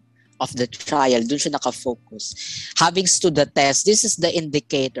suffering, of the trial. Doon siya nakafocus. Having stood the test, this is the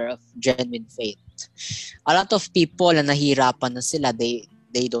indicator of genuine faith. A lot of people na nahirapan na sila, they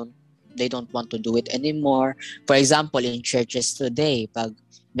don't want to do it anymore. For example, in churches today, pag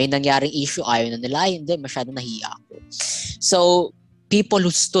may nangyaring issue, ayaw na nila, hindi, masyado nahiya ako. So, people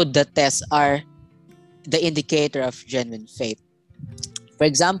who stood the test are the indicator of genuine faith. For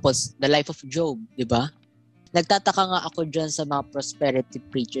example, the life of Job, di ba? Nagtataka nga ako dyan sa mga prosperity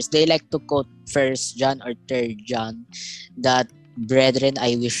preachers. They like to quote 1 John or 3 John that, "Brethren,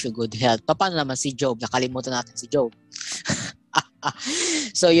 I wish you good health." Paano naman si Job? Nakalimutan natin si Job.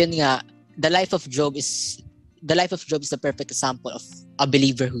 So yun nga, the life of Job is the perfect example of a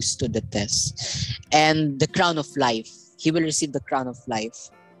believer who stood the test. And the crown of life, he will receive the crown of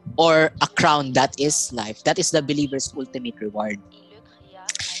life, or a crown that is life. That is the believer's ultimate reward.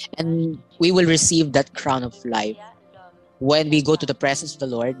 And we will receive that crown of life when we go to the presence of the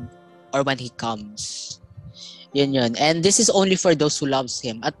Lord or when he comes. Yun. And this is only for those who loves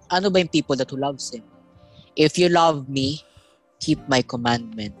him. At ano ba yung people that who loves him? If you love me, keep my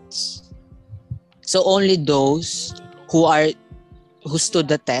commandments. So only those who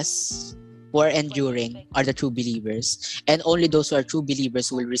stood the test, who are enduring, are the true believers. And only those who are true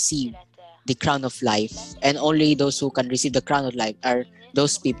believers will receive the crown of life. And only those who can receive the crown of life are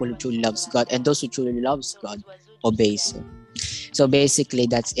those people who truly loves God. And those who truly loves God obeys him. So basically,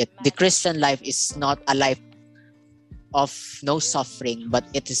 that's it. The Christian life is not a life of no suffering, but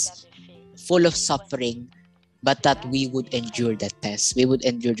it is full of suffering, but that we would endure the test. We would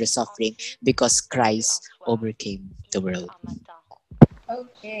endure the suffering because Christ overcame the world.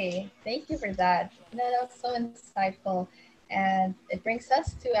 Okay, thank you for that. No, that was so insightful. And it brings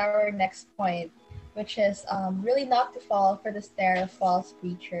us to our next point, which is really not to fall for the snare of false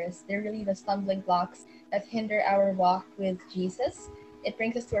preachers. They're really the stumbling blocks that hinder our walk with Jesus. It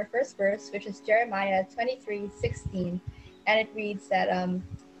brings us to our first verse, which is Jeremiah 23:16. And it reads that,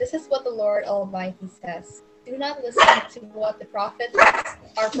 "This is what the Lord Almighty says. Do not listen to what the prophets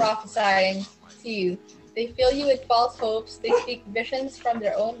are prophesying to you. They fill you with false hopes. They speak visions from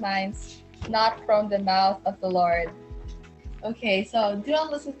their own minds, not from the mouth of the Lord." Okay, so do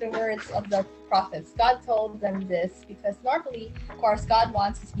not listen to the words of the prophets. God told them this because normally, of course, God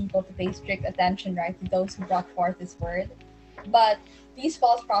wants his people to pay strict attention, right, to those who brought forth his word. But these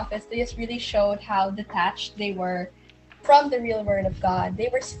false prophets, they just really showed how detached they were from the real word of God. They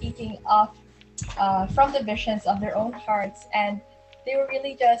were speaking off from the visions of their own hearts, and they were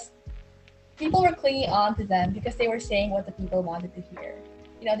really just, people were clinging on to them because they were saying what the people wanted to hear.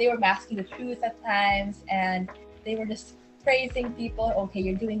 You know, they were masking the truth at times, and they were just praising people. Okay,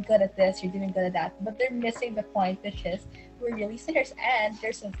 you're doing good at this, you're doing good at that, but they're missing the point, which is we're really sinners, and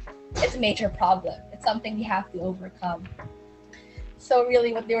it's a major problem. It's something we have to overcome. So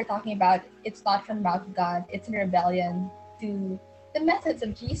really, what they were talking about, it's not from the mouth of God. It's in rebellion to the methods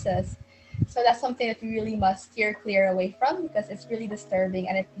of Jesus. So that's something that we really must steer clear away from because it's really disturbing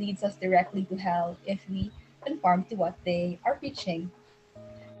and it leads us directly to hell if we conform to what they are preaching.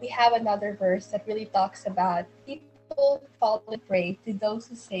 We have another verse that really talks about people falling prey to those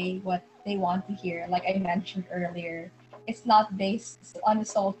who say what they want to hear. Like I mentioned earlier, it's not based on the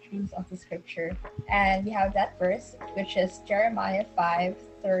sole truth of the scripture. And we have that verse, which is Jeremiah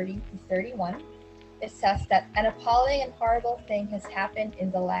 5:30-31. It says that an appalling and horrible thing has happened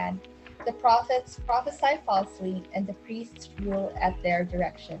in the land. The prophets prophesy falsely, and the priests rule at their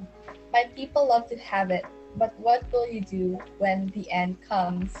direction. My people love to have it, but what will you do when the end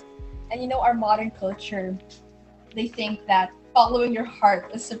comes? And you know, our modern culture, they think that following your heart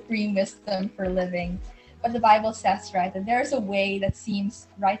is supreme wisdom for living. But the Bible says, right, that there's a way that seems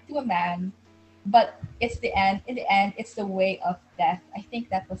right to a man, but it's the end. In the end, it's the way of death. I think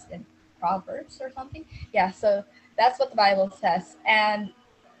that was in Proverbs or something. Yeah, so that's what the Bible says. And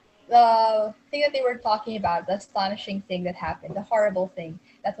the thing that they were talking about, the astonishing thing that happened, the horrible thing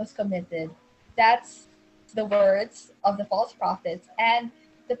that was committed, that's the words of the false prophets and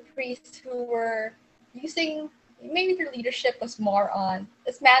the priests who were using, maybe their leadership was more on,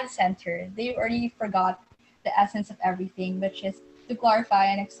 it's man-centered. They already forgot the essence of everything, which is to glorify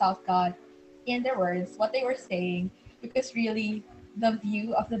and exalt God in their words, what they were saying, because really the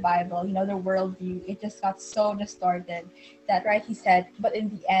view of the Bible, you know, the worldview, it just got so distorted that, right, he said, but in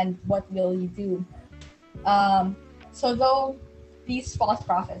the end, what will you do? So though these false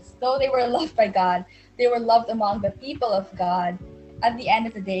prophets, though they were loved by God, they were loved among the people of God, at the end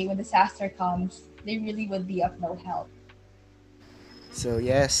of the day, when disaster comes, they really would be of no help. So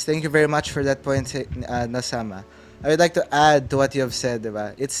yes, thank you very much for that point, Nasama. I would like to add to what you have said,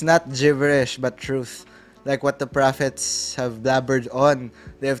 diba? It's not gibberish, but truth. Like what the prophets have blabbered on.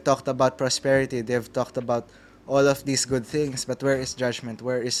 They have talked about prosperity. They have talked about all of these good things. But where is judgment?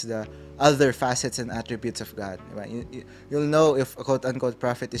 Where is the other facets and attributes of God? Diba? You'll know if a quote-unquote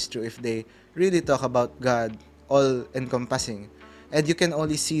prophet is true if they really talk about God all-encompassing. And you can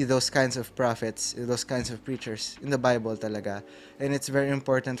only see those kinds of prophets, those kinds of preachers in the Bible talaga. And it's very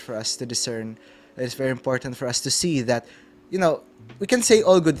important for us to discern. It's very important for us to see that, you know, we can say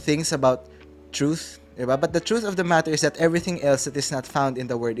all good things about truth, diba? But the truth of the matter is that everything else that is not found in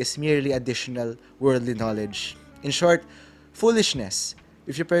the Word is merely additional worldly knowledge. In short, foolishness.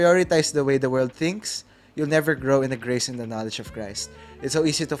 If you prioritize the way the world thinks, you'll never grow in the grace and the knowledge of Christ. It's so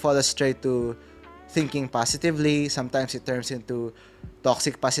easy to fall astray to thinking positively. Sometimes it turns into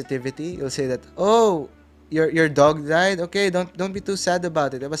toxic positivity. You'll say that, oh, your dog died. Okay, don't be too sad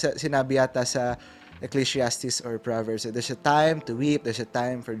about it. Diba sinabi yata sa Ecclesiastes or Proverbs, there's a time to weep, there's a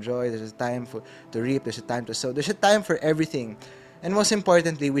time for joy, there's a time to reap, there's a time to sow, there's a time for everything. And most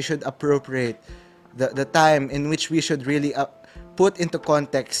importantly, we should appropriate the time in which we should really put into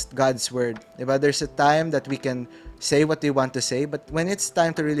context God's word. Diba? There's a time that we can say what we want to say, but when it's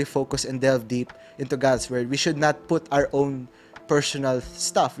time to really focus and delve deep into God's word, we should not put our own personal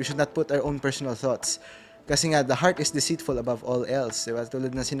stuff. We should not put our own personal thoughts. Kasi nga, the heart is deceitful above all else. Diba?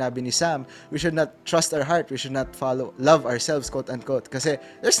 Tulad na sinabi ni Sam, we should not trust our heart. We should not love ourselves, quote-unquote. Kasi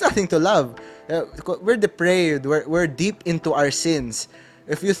there's nothing to love. We're depraved. We're deep into our sins.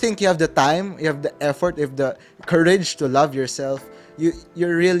 If you think you have the time, you have the effort, you have the courage to love yourself,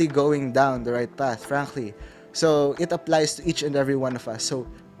 you're really going down the right path, frankly. So it applies to each and every one of us. So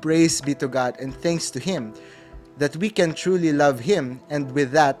praise be to God and thanks to Him that we can truly love Him, and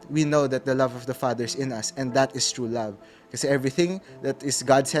with that, we know that the love of the Father is in us, and that is true love. Because everything that is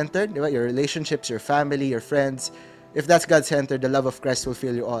God-centered, right? Your relationships, your family, your friends, if that's God-centered, the love of Christ will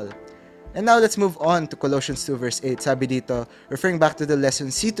fill you all. And now let's move on to Colossians 2 verse 8. Sabi dito, referring back to the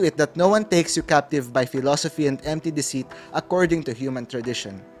lesson, see to it that no one takes you captive by philosophy and empty deceit according to human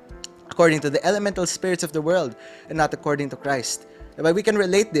tradition, according to the elemental spirits of the world, and not according to Christ. But we can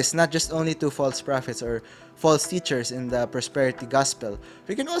relate this not just only to false prophets or false teachers in the prosperity gospel.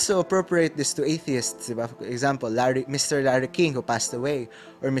 We can also appropriate this to atheists. Diba? For example, Mr. Larry King, who passed away,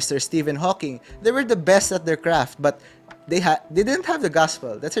 or Mr. Stephen Hawking. They were the best at their craft, but they didn't have the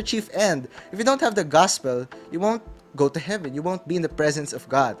gospel. That's our chief end. If you don't have the gospel, you won't go to heaven. You won't be in the presence of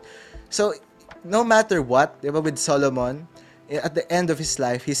God. So, no matter what, diba, with Solomon, at the end of his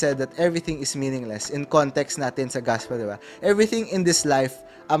life, he said that everything is meaningless. In context natin sa gospel, diba? Everything in this life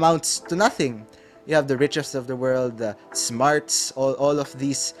amounts to nothing. You have the riches of the world, the smarts, all of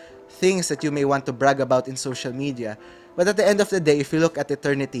these things that you may want to brag about in social media. But at the end of the day, if you look at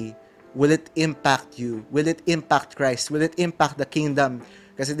eternity, will it impact you? Will it impact Christ? Will it impact the kingdom?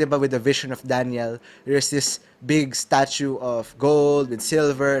 Kasi diba with the vision of Daniel, there's this big statue of gold with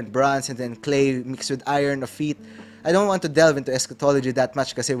silver and bronze and then clay mixed with iron of feet. I don't want to delve into eschatology that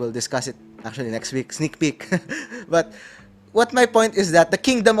much kasi we'll discuss it actually next week, sneak peek. But what my point is that the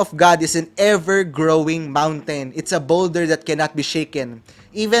kingdom of God is an ever-growing mountain. It's a boulder that cannot be shaken.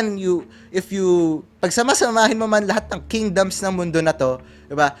 Even if you, pagsama-samahin mo man lahat ng kingdoms ng mundo na to,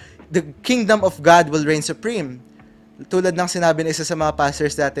 diba? The kingdom of God will reign supreme. Tulad ng sinabi ng isa sa mga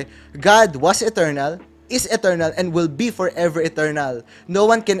pastors dati, God was eternal, is eternal, and will be forever eternal. No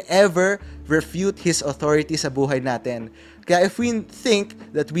one can ever refute His authority sa buhay natin. Kaya if we think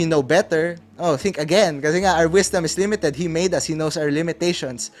that we know better, think again. Kasi nga, our wisdom is limited. He made us. He knows our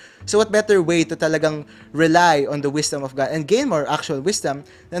limitations. So what better way to talagang rely on the wisdom of God and gain more actual wisdom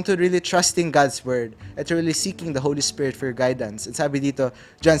than to really trusting God's word and to really seeking the Holy Spirit for guidance. And sabi dito,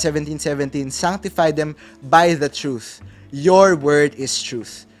 John 17:17, sanctify them by the truth. Your word is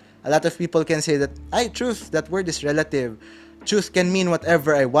truth. A lot of people can say that, truth, that word is relative. Truth can mean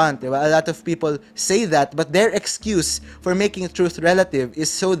whatever I want. Diba? A lot of people say that, but their excuse for making truth relative is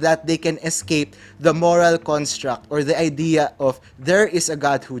so that they can escape the moral construct or the idea of there is a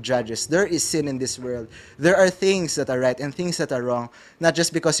God who judges. There is sin in this world. There are things that are right and things that are wrong. Not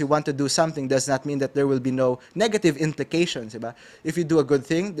just because you want to do something does not mean that there will be no negative implications. Diba? If you do a good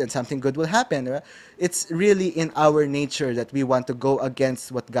thing, then something good will happen. Diba? It's really in our nature that we want to go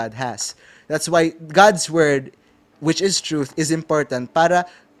against what God has. That's why God's word, which is truth, is important para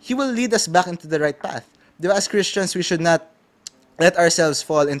He will lead us back into the right path. Diba? As Christians, we should not let ourselves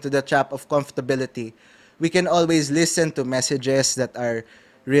fall into the trap of comfortability. We can always listen to messages that are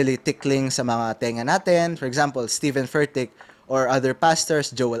really tickling sa mga tenga natin. For example, Stephen Furtick or other pastors,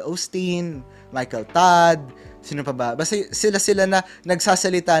 Joel Osteen, Michael Todd, sino pa ba? Basta sila na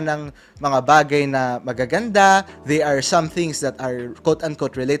nagsasalita ng mga bagay na magaganda. They are some things that are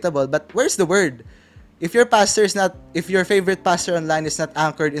quote-unquote relatable. But where's the word? If your favorite pastor online is not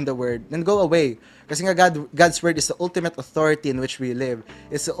anchored in the word, then go away. Kasi nga God's word is the ultimate authority in which we live.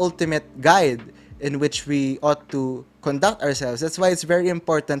 It's the ultimate guide in which we ought to conduct ourselves. That's why it's very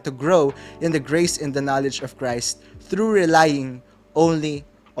important to grow in the grace and the knowledge of Christ through relying only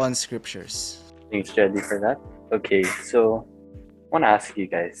on scriptures. Thanks, Jedi, for that. Okay, so I want to ask you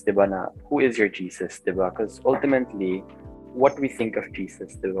guys, diba, na who is your Jesus, diba? Because ultimately, what we think of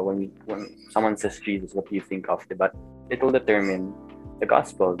Jesus, diba? When someone says Jesus, what do you think of, diba? It will determine the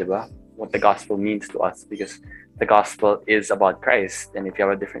gospel, diba? What the gospel means to us, because the gospel is about Christ, and if you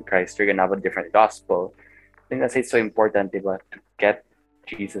have a different Christ, you're gonna have a different gospel. I think that's it's so important, diba, to get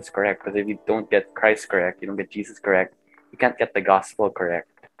Jesus correct, because if you don't get Christ correct, you don't get Jesus correct, you can't get the gospel correct,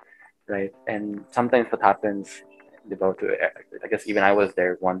 right? And sometimes what happens, diba, I guess even I was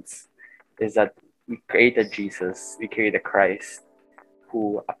there once, is that we created Jesus, we created a Christ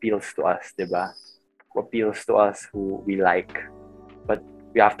who appeals to us, diba? Who appeals to us, who we like. But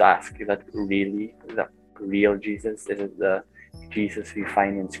we have to ask, is that real Jesus? Is it the Jesus we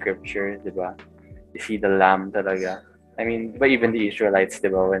find in scripture, diba? Is he the lamb talaga? I mean, but even the Israelites,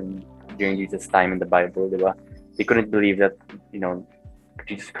 diba, when during Jesus' time in the Bible, diba, they couldn't believe that,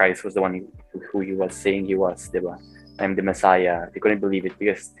 Jesus Christ was the one who he was saying he was, diba? I'm the Messiah. They couldn't believe it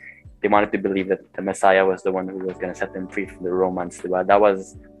because they wanted to believe that the Messiah was the one who was going to set them free from the Romans, diba? That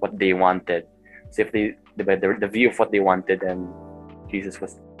was what they wanted. So if the view of what they wanted, and Jesus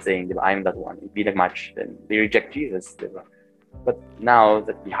was saying, diba, I'm that one, it'd be the match, then they reject Jesus, diba? But now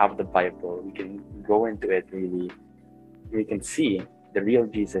that we have the Bible, we can go into it really. We can see the real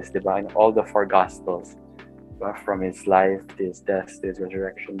Jesus, diba, in all the four Gospels, diba? From his life to his death to his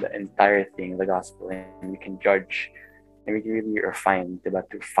resurrection, the entire thing, the Gospel, and we can judge and we can really refine, diba,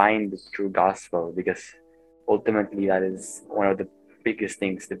 to find the true Gospel, because ultimately that is one of the biggest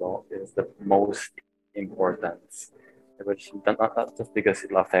things, diba, is the most importance, which not just because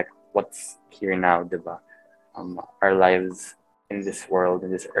it will affect what's here now, diba, our lives in this world,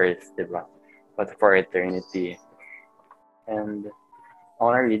 in this earth, diba, but for eternity. And I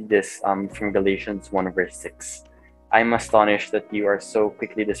want to read this from Galatians 1 verse 6. I'm astonished that you are so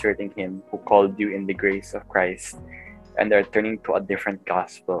quickly deserting him who called you in the grace of Christ and are turning to a different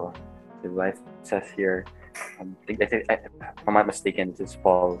gospel. It says here, if I'm not mistaken, this is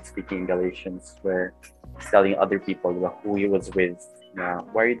Paul speaking in Galatians, where he's telling other people who he was with,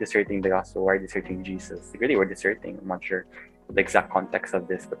 why are you deserting the gospel? Why are you deserting Jesus? They really were deserting. I'm not sure the exact context of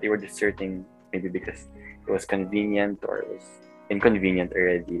this, but they were deserting maybe because it was convenient or it was inconvenient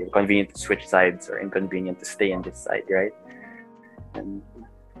already. Convenient to switch sides or inconvenient to stay on this side, right? And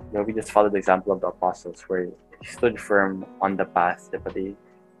we just followed the example of the apostles where they stood firm on the path, but they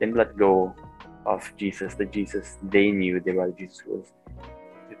didn't let go of Jesus, the Jesus they knew. Jesus was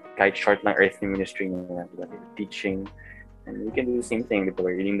kahit short ng earthly ministry niya, teaching. And we can do the same thing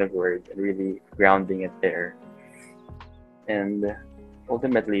by reading the word and really grounding it there. And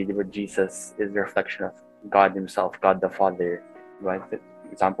ultimately, Jesus is the reflection of God himself, God the Father. For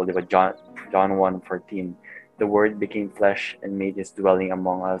example, John 1:14, the word became flesh and made his dwelling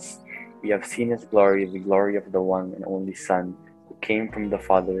among us. We have seen his glory, the glory of the one and only Son, who came from the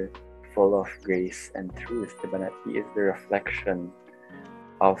Father, full of grace and truth. He is the reflection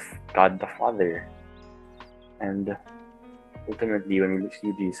of God the Father. And ultimately, when we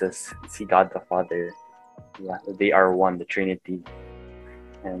see Jesus, we see God the Father. They are one, the Trinity.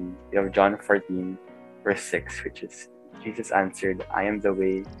 And we have John 14, verse 6, which is, Jesus answered, I am the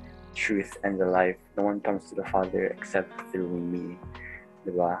way, truth, and the life. No one comes to the Father except through me.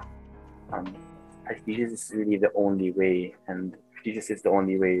 Jesus is really the only way, and if Jesus is the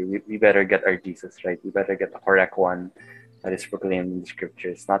only way, we better get our Jesus right. We better get the correct one that is proclaimed in the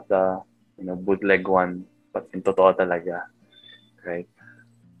scriptures, not the bootleg one, but in totoo talaga, right?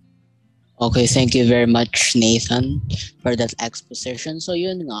 Okay, thank you very much, Nathan, for that exposition. So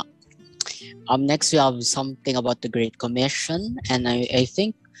yun nga. Next we have something about the Great Commission, and I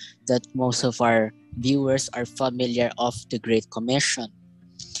think that most of our viewers are familiar of the Great Commission.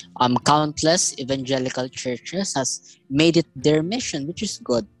 Countless evangelical churches has made it their mission, which is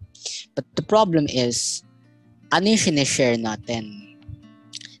good. But the problem is, ano yung sinishare natin?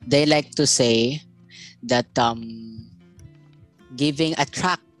 They like to say that giving a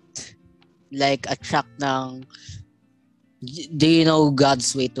tract, like a tract ng do you know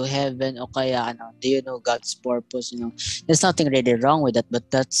God's way to heaven, o kaya do you know God's purpose? There's nothing really wrong with that, but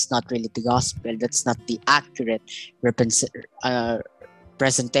that's not really the gospel. That's not the accurate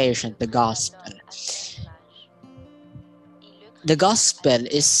presentation of the gospel. The gospel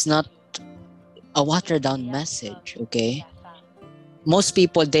is not a watered down message, okay? Most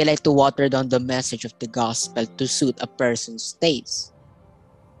people, they like to water down the message of the gospel to suit a person's taste,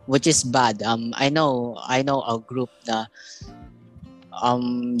 which is bad. I know a group na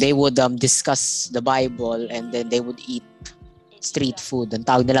they would discuss the Bible and then they would eat street food. Ang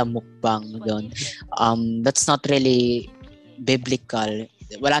tawag nila mukbang doon. That's not really biblical.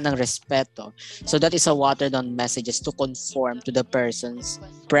 Wala nang respeto. So that is a watered down message to conform to the person's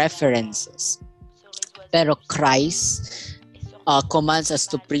preferences. Pero Christ commands us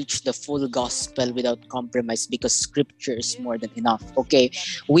to preach the full gospel without compromise because scripture is more than enough. Okay,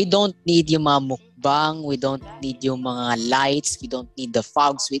 we don't need yung mga mukbang, we don't need yung mga lights, we don't need the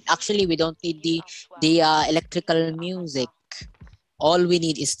fogs. We don't need the electrical music. All we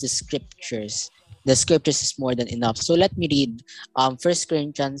need is the scriptures. The scriptures is more than enough. So let me read 1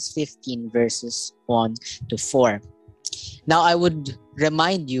 Corinthians 15 verses 1 to 4. Now I would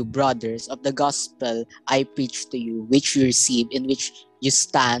remind you, brothers, of the gospel I preached to you, which you received, in which you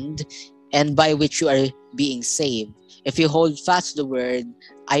stand, and by which you are being saved. If you hold fast the word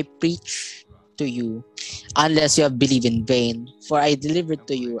I preach to you, unless you have believed in vain. For I delivered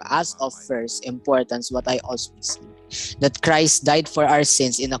to you as of first importance what I also received, that Christ died for our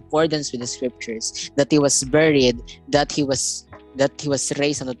sins in accordance with the scriptures, that he was buried, that he was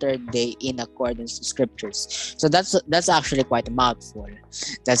raised on the third day in accordance to scriptures. So that's actually quite a mouthful.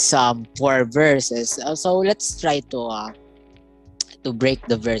 That's 4 verses. So let's try to break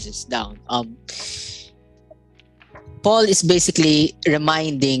the verses down. Paul is basically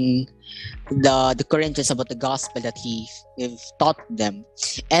reminding the Corinthians about the gospel that he taught them,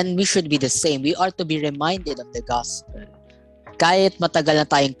 and we should be the same. We are to be reminded of the gospel. Kahit matagal na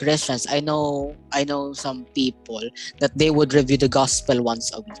tayong Christians, I know some people that they would review the gospel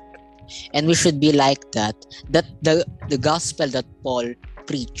once a week. And we should be like that. That the gospel that Paul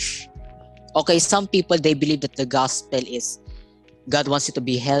preached. Okay, some people, they believe that the gospel is God wants you to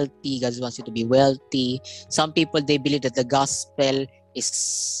be healthy, God wants you to be wealthy. Some people, they believe that the gospel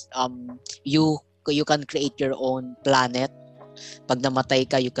is you can create your own planet. Pag namatay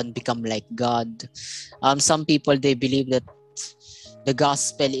ka, you can become like God. Some people, they believe that The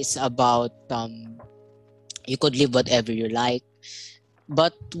gospel is about you could live whatever you like,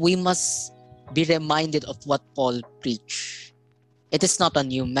 but we must be reminded of what Paul preached. It is not a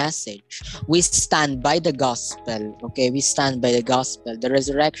new message. We stand by the gospel, okay? We stand by the gospel, the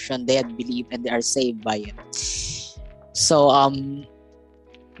resurrection. They had believed and they are saved by it. So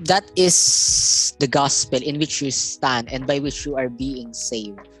that is the gospel in which you stand and by which you are being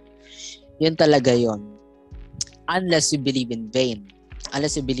saved. Yun talaga yun. Unless you believe in vain.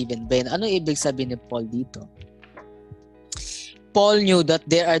 Unless you believe in vain. Ano ibig sabihin ni Paul dito? Paul knew that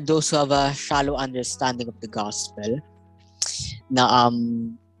there are those who have a shallow understanding of the gospel. Na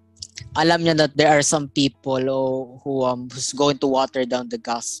alam niya that there are some people who's going to water down the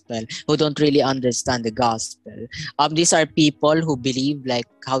gospel, who don't really understand the gospel. These are people who believe like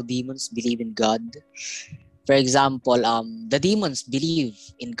how demons believe in God. For example, the demons believe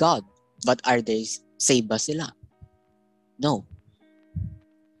in God, but are they saved ba sila? No.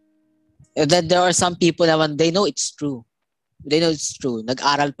 That there are some people na when they know it's true. They know it's true.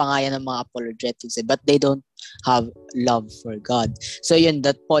 Nag-aral pa nga yan ng mga apologetics, but they don't have love for God. So yun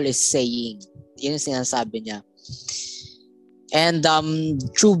that Paul is saying. Yun yung sinasabi niya. And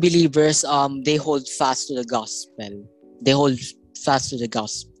true believers, they hold fast to the gospel. They hold fast to the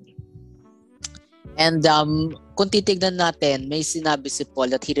gospel. And kung titignan natin, may sinabi si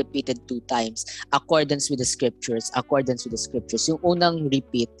Paul that he repeated 2 times, accordance with the scriptures, accordance with the scriptures. Yung unang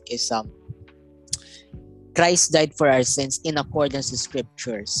repeat is Christ died for our sins in accordance with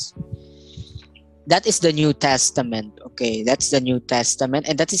scriptures. That is the New Testament, okay? That's the New Testament,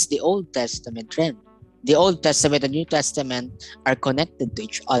 and that is the Old Testament trend. The Old Testament and New Testament are connected to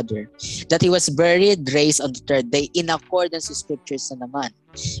each other. That he was buried, raised on the 3rd day in accordance with scriptures na naman.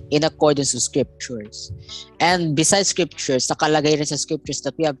 In accordance with scriptures. And besides scriptures, nakalagay rin sa scriptures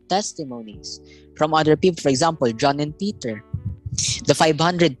that we have testimonies from other people. For example, John and Peter. The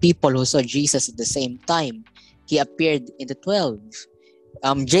 500 people who saw Jesus at the same time, he appeared in the 12.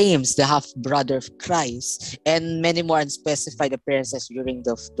 James, the half-brother of Christ, and many more unspecified appearances during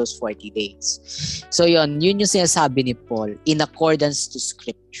those 40 days. So yun yung sinasabi ni Paul, in accordance to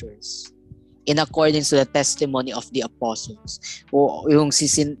scriptures. In accordance to the testimony of the apostles. O yung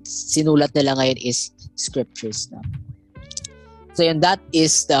sinulat nila ngayon is scriptures na. So yun, that's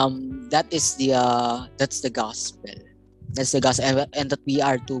the gospel. That's the gospel, and that we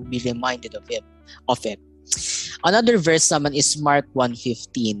are to be reminded of it. Another verse naman is Mark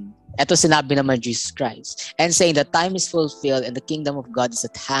 1:15. Ito sinabi naman Jesus Christ. And saying the time is fulfilled and the kingdom of God is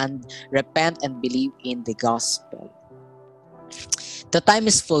at hand. Repent and believe in the gospel. The time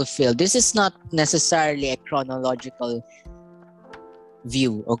is fulfilled. This is not necessarily a chronological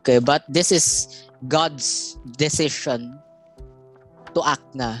view, okay? But this is God's decision to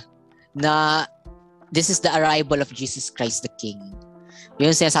act na this is the arrival of Jesus Christ the King.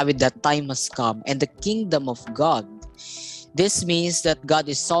 Yun sinasabi that time has come and the kingdom of God. This means that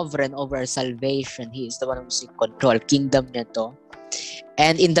God is sovereign over our salvation. He is the one who's in control. Kingdom niya to.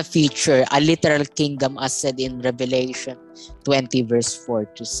 And in the future, a literal kingdom as said in Revelation 20 verse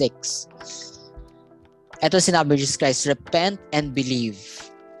 4 to 6. Ito sinabi Jesus Christ, repent and believe.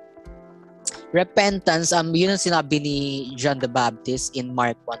 Repentance, yun ang sinabi ni John the Baptist in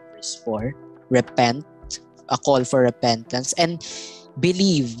Mark 1 verse 4. Repent, a call for repentance, and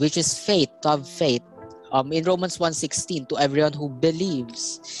believe, which is faith, to have faith. In Romans 1:16, to everyone who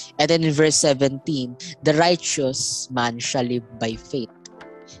believes. And then in verse 17, the righteous man shall live by faith.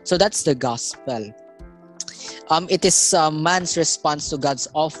 So that's the gospel. It is man's response to God's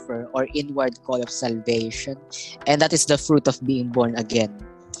offer or inward call of salvation, and that is the fruit of being born again,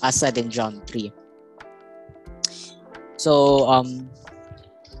 as said in John 3. So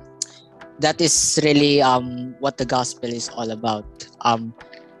that is really what the gospel is all about.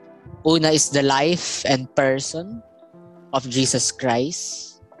 Una is the life and person of Jesus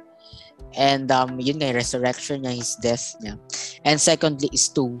Christ. And yun nga, resurrection niya, his death niya. And secondly is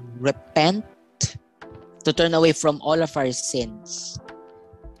to repent, to turn away from all of our sins.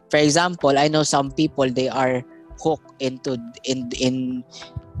 For example, I know some people, they are hooked into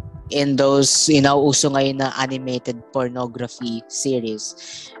in those, uso ngayon na animated pornography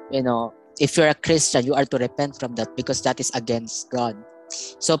series. If you're a Christian, you are to repent from that because that is against God.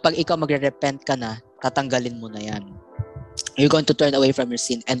 So pag ikaw magre-repent ka na, tatanggalin mo na yan. You're going to turn away from your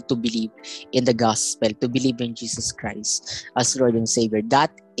sin and to believe in the gospel, to believe in Jesus Christ as Lord and Savior.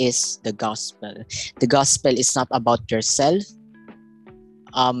 That is the gospel. The gospel is not about yourself,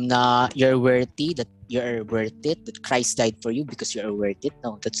 na you're worthy, that you're worth it, that Christ died for you because you're worth it.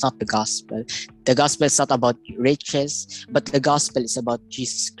 No, that's not the gospel. The gospel is not about riches, but the gospel is about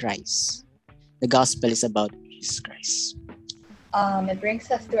Jesus Christ. The gospel is about Jesus Christ. It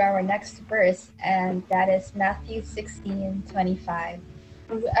brings us to our next verse, and that is Matthew 16:25.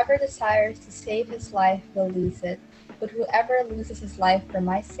 For whoever desires to save his life will lose it, but whoever loses his life for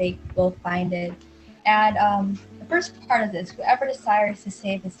my sake will find it. And the first part of this, whoever desires to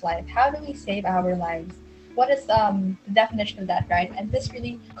save his life, how do we save our lives? What is the definition of that, right? And this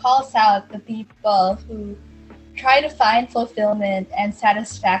really calls out the people who try to find fulfillment and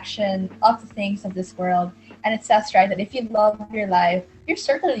satisfaction of the things of this world. And it says, right, that if you love your life, you're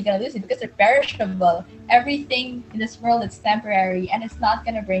certainly going to lose it because they're perishable. Everything in this world is temporary, and it's not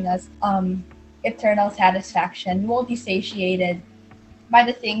going to bring us eternal satisfaction. We won't be satiated by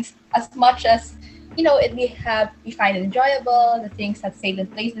the things as much as, we find it enjoyable, the things that Satan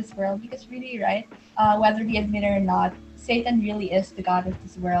plays in this world. Because really, right, whether we admit it or not, Satan really is the God of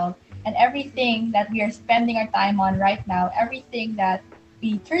this world. And everything that we are spending our time on right now, everything that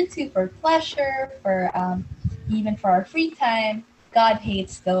we turn to for pleasure, for even for our free time, God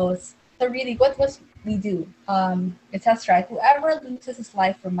hates those. So really, what must we do? It says, right, whoever loses his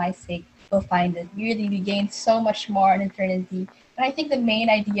life for my sake will find it. Really, we gain so much more in eternity. And I think the main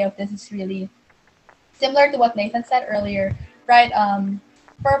idea of this is really similar to what Nathan said earlier, right?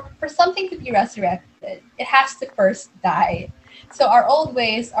 For something to be resurrected, it has to first die. So our old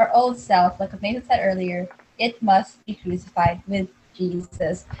ways, our old self, like what Nathan said earlier, it must be crucified with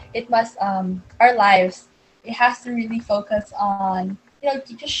Jesus. It must, our lives, it has to really focus on,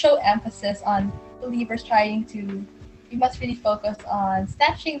 just show emphasis on believers we must really focus on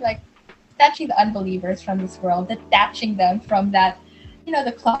snatching the unbelievers from this world, detaching them from that,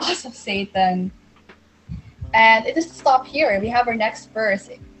 the claws of Satan. And it doesn't stop here. We have our next verse.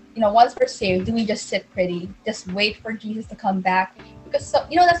 Once we're saved, do we just sit pretty, just wait for Jesus to come back? Because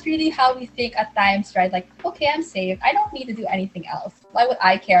that's really how we think at times, right? Like, okay, I'm saved. I don't need to do anything else. Why would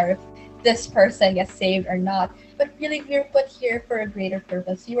I care if this person gets saved or not? But really, we're put here for a greater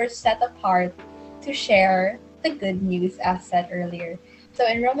purpose. You were set apart to share the good news, as said earlier. So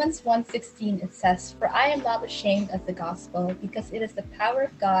in Romans 1:16, it says, "For I am not ashamed of the gospel, because it is the power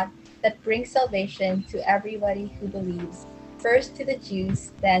of God that brings salvation to everybody who believes, first to the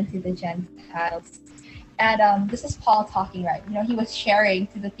Jews, then to the Gentiles." And this is Paul talking, right? He was sharing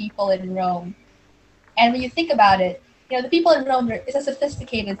to the people in Rome. And when you think about it, the people in Rome is a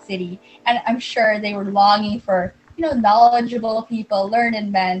sophisticated city. And I'm sure they were longing for, knowledgeable people,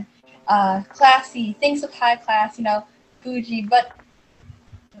 learned men, classy, things of high class, bougie. But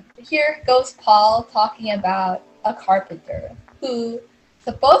here goes Paul talking about a carpenter who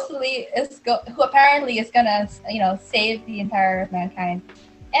supposedly who apparently is gonna, save the entire of mankind.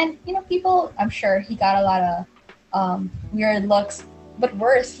 And, people, I'm sure he got a lot of weird looks, but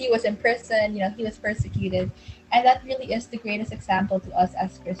worse, he was in prison, he was persecuted. And that really is the greatest example to us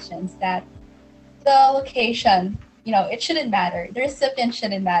as Christians, that the location, it shouldn't matter. The recipient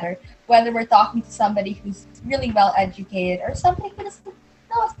shouldn't matter. Whether we're talking to somebody who's really well educated or somebody who doesn't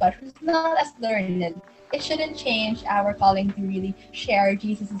know as much, who's not as learned, it shouldn't change our calling to really share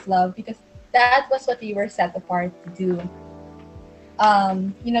Jesus' love, because that was what we were set apart to do.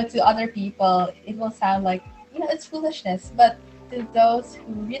 To other people, it will sound like, it's foolishness, but to those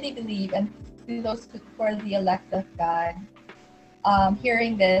who really believe and to those who are the elect of God,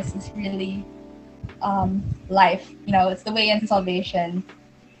 hearing this is really life. It's the way into salvation.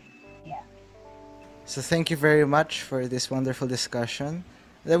 Yeah. So thank you very much for this wonderful discussion.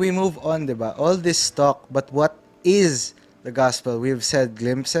 Then we move on, diba? All this talk, but what is the gospel? We've said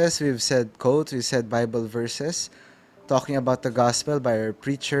glimpses, we've said quotes, we've said Bible verses, talking about the gospel by our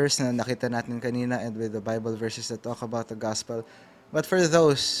preachers na nakita natin kanina, and with the Bible verses that talk about the gospel. But for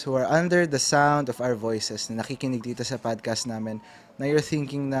those who are under the sound of our voices, na nakikinig dito sa podcast namin, na you're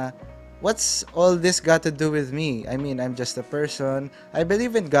thinking na, what's all this got to do with me? I mean, I'm just a person. I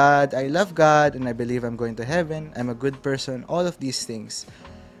believe in God, I love God, and I believe I'm going to heaven. I'm a good person, all of these things.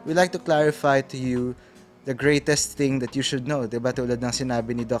 We'd like to clarify to you the greatest thing that you should know. Diba, tulad ng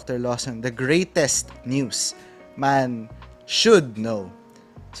sinabi ni Dr. Lawson, the greatest news man should know.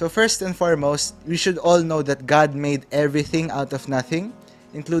 So first and foremost, we should all know that God made everything out of nothing,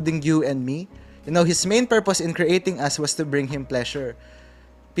 including you and me. His main purpose in creating us was to bring Him pleasure.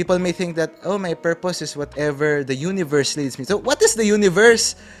 People may think that, oh, my purpose is whatever the universe leads me. So what is the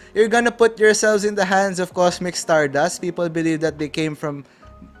universe? You're gonna put yourselves in the hands of cosmic stardust. People believe that they came from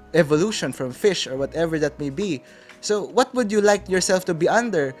evolution, from fish or whatever that may be. So what would you like yourself to be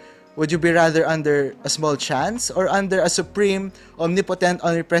under? Would you be rather under a small chance or under a supreme, omnipotent,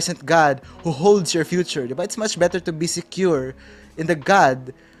 omnipresent God who holds your future? But it's much better to be secure in the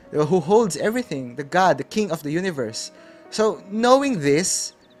God who holds everything, the God, the King of the universe. So knowing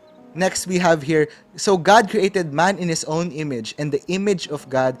this, Next, we have here, so God created man in his own image, and the image of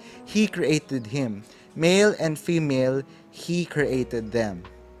God, he created him. Male and female, he created them.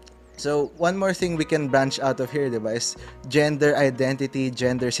 So, one more thing we can branch out of here, diba, is gender identity,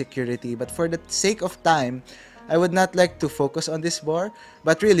 gender security. But for the sake of time, I would not like to focus on this more.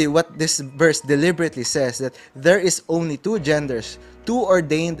 But really, what this verse deliberately says, that there is only two genders, two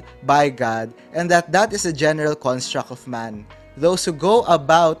ordained by God, and that is a general construct of man. Those who go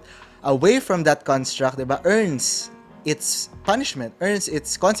about away from that construct, diba, earns its punishment, earns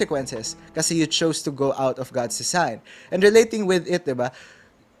its consequences, kasi you chose to go out of God's design. And relating with it, diba,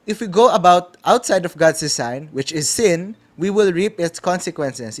 if we go about outside of God's design, which is sin, we will reap its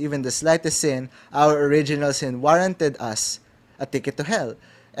consequences. Even the slightest sin, our original sin, warranted us a ticket to hell.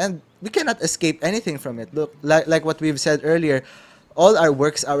 And we cannot escape anything from it. Look, like what we've said earlier, all our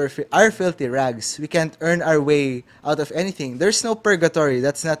works are filthy rags. We can't earn our way out of anything. There's no purgatory.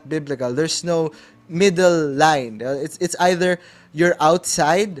 That's not biblical. There's no middle line. It's either you're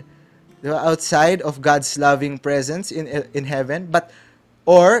outside of God's loving presence in heaven,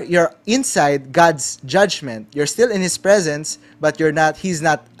 or you're inside God's judgment. You're still in his presence, but he's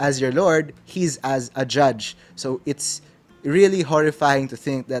not as your Lord, he's as a judge. So it's really horrifying to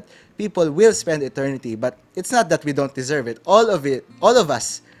think that people will spend eternity, but it's not that we don't deserve it. All of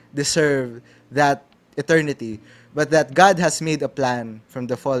us deserve that eternity, but that God has made a plan from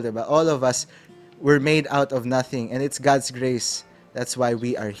the fall, diba? All of us were made out of nothing, and it's God's grace. That's why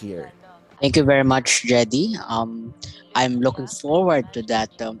we are here. Thank you very much, Jedi. I'm looking forward to that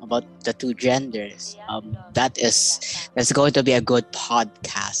about the two genders. That's going to be a good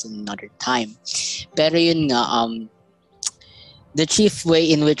podcast another time. Pero yun nga, the chief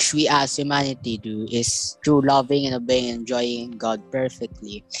way in which we as humanity do is through loving and obeying and enjoying God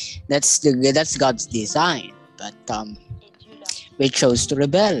perfectly. That's God's design. But we chose to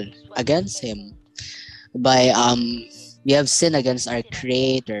rebel against Him by we have sinned against our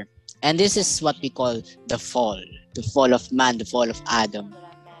Creator. And this is what we call the fall of man, the fall of Adam.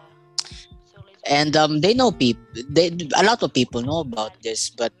 And they know a lot of people know about this,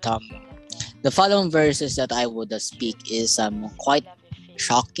 but the following verses that I would speak is quite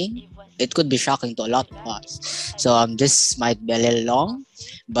shocking. It could be shocking to a lot of us. So this might be a little long,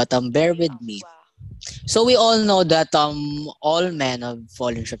 but bear with me. So we all know that all men have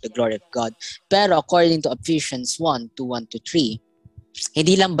fallen short of the glory of God. Pero according to Ephesians 1:1-3,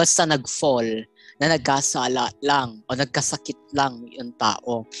 hindi lang basta nag-fall na nagkasala lang o nagkasakit lang yung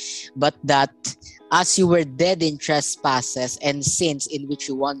tao, but that as you were dead in trespasses and sins in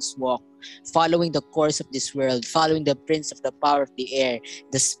which you once walked, following the course of this world, following the prince of the power of the air,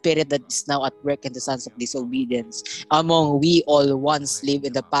 the spirit that is now at work in the sons of disobedience, among we all once live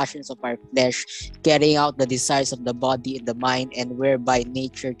in the passions of our flesh, carrying out the desires of the body and the mind, and were by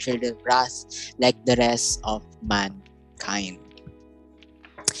nature children of wrath like the rest of mankind.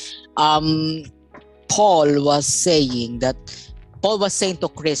 Paul was saying to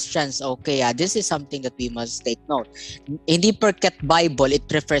Christians, okay, this is something that we must take note. Hindi porket Bible, it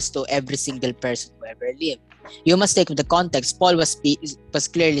refers to every single person who ever lived. You must take the context. Paul was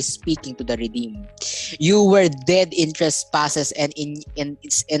clearly speaking to the redeemed. You were dead in trespasses and in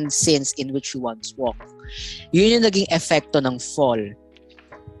sins in which you once walked. Yun yung naging epekto ng fall.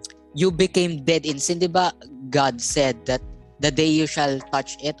 You became dead in sin. Diba God said that the day you shall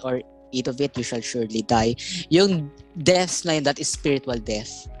touch it or eat of it, you shall surely die. Yung death na yun, that is spiritual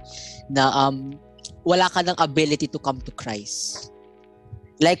death. Na wala ka ng ability to come to Christ.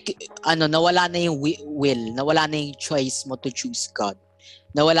 Like, nawala na yung will, nawala na yung choice mo to choose God.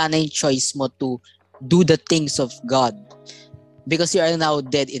 Nawala na yung choice mo to do the things of God. Because you are now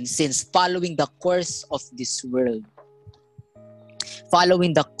dead in sins, following the course of this world.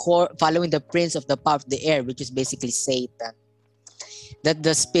 Following the prince of the power of the air, which is basically Satan. That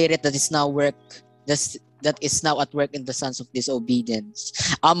the spirit that is now at work in the sons of disobedience,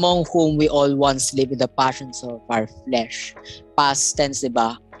 among whom we all once lived in the passions of our flesh. Past tense,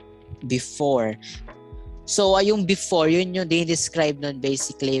 diba? Before. So, yung before, yun yung describe nun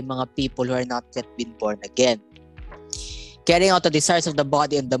basically mga people who are not yet been born again. Carrying out the desires of the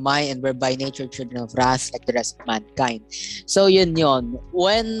body and the mind, and were by nature children of wrath like the rest of mankind. So, yun.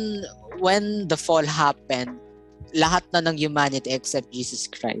 When the fall happened, lahat na ng humanity except Jesus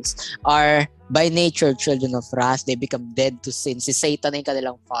Christ are by nature children of wrath. They become dead to sin. Si Satan na yung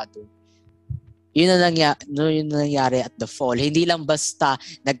kanilang father. Yun na nangyari at the fall. Hindi lang basta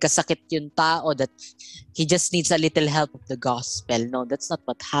nagkasakit yung tao that he just needs a little help of the gospel. No, that's not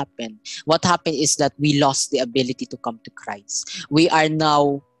what happened. What happened is that we lost the ability to come to Christ. We are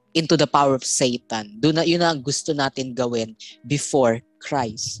now into the power of Satan. Yun na ang gusto natin gawin before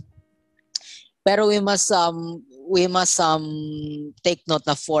Christ. Pero we must take note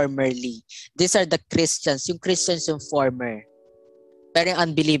na formerly. These are the Christians. Yung Christians yung former. Pero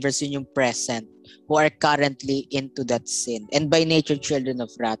yung unbelievers yun yung present, who are currently into that sin. And by nature, children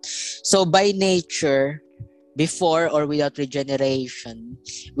of wrath. So by nature, before or without regeneration,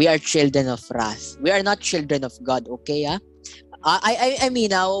 we are children of wrath. We are not children of God, okay? I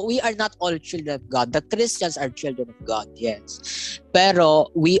mean, we are not all children of God. The Christians are children of God, yes.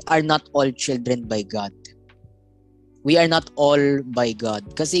 Pero we are not all children by God. We are not all by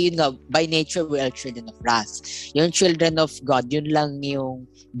God. Kasi yun nga, by nature, we are children of wrath. Yung children of God, yun lang yung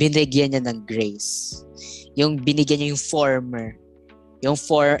binigyan niya ng grace. Yung binigyan niya yung former. Yung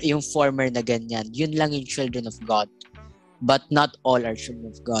former na ganyan. Yun lang yung children of God. But not all are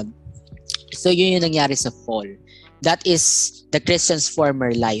children of God. So yun yung nangyari sa fall. That is the Christian's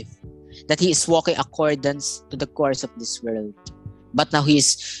former life. That he is walking accordance to the course of this world. But now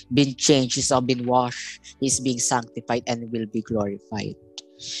he's been changed. He's now been washed. He's being sanctified and will be glorified.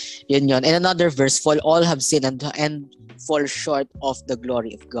 Yun yun. In another verse, for all have sinned and fall short of the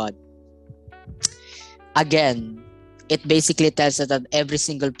glory of God. Again, it basically tells us that every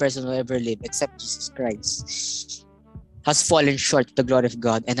single person who ever lived, except Jesus Christ, has fallen short of the glory of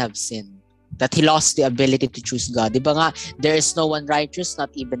God and have sinned. That he lost the ability to choose God. Diba nga, there is no one righteous, not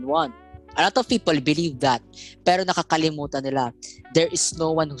even one. A lot of people believe that. Pero nakakalimutan nila, there is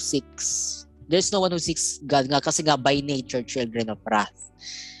no one who seeks. There's no one who seeks God nga kasi nga by nature, children of wrath.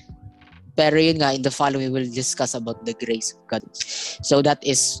 Pero yun nga, in the following, we will discuss about the grace of God. So that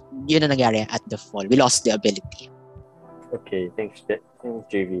is, yun ang nangyari at the fall. We lost the ability. Okay, thanks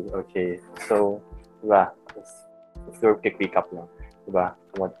JV. Okay, so, diba, let's do a quick recap now. Diba,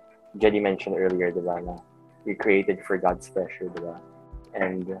 what Jenny mentioned earlier, diba, na we created for God's pleasure, diba?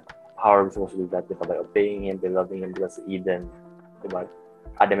 And how are we supposed to do that? Diba? By obeying Him, by loving Him, because Eden, diba?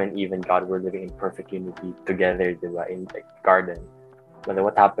 Adam and Eve and God were living in perfect unity together, diba? In the garden. But then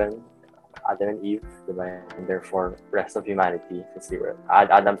what happened? Adam and Eve, diba? And therefore, rest of humanity, since they were,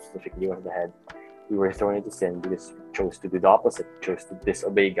 Adam specifically was the head, we were thrown into sin because we chose to do the opposite, chose to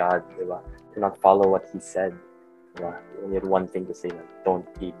disobey God, diba? To not follow what He said. Diba? We only had one thing to say, don't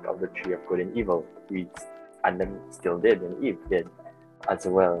eat of the tree of good and evil. Adam still did, and Eve did as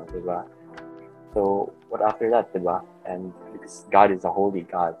well, diba? So, what after that, diba? And because God is a holy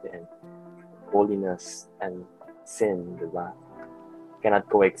God, and holiness and sin, diba, cannot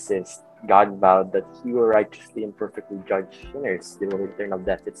coexist. God vowed that He will righteously and perfectly judge sinners. They will eternal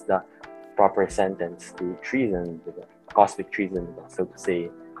death. It's the proper sentence to treason, diba? Cosmic treason, diba? So to say.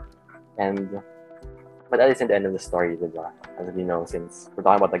 But that isn't the end of the story, diba? As we know, since we're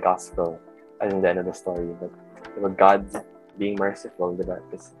talking about the gospel, that isn't the end of the story. But diba, God being merciful, diba?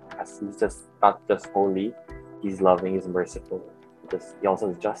 Because as He's just not just holy, He's loving, He's merciful. Because He also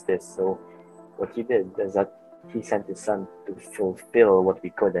has justice. So what He did is that He sent His Son to fulfill what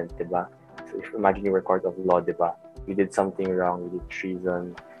we couldn't, diba? So if imagine you were court of law, diba? You did something wrong, you did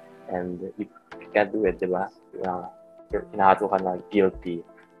treason, and you can't do it, diba? You're hinahato ka na guilty.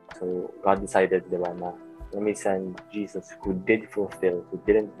 So God decided, diba, na let me send Jesus, who did fulfill, who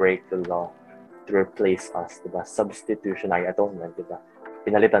didn't break the law, to replace us, diba? Substitutionary atonement, diba?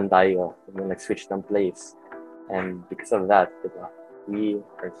 Pinalitan tayo, nag-switch ng place. And because of that, diba, we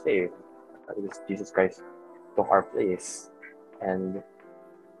are saved. Because Jesus Christ took our place. And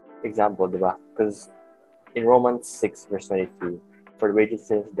example, diba? Because in Romans 6 verse 22, for the wages of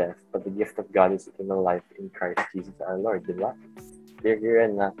sin is death, but the gift of God is eternal life in Christ Jesus our Lord, diba? Here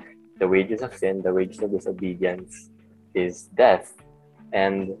and the wages of sin, the wages of disobedience is death.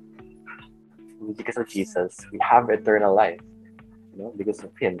 And because of Jesus, we have eternal life, you know, because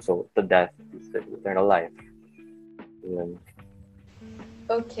of Him. So the death is the eternal life. Yeah.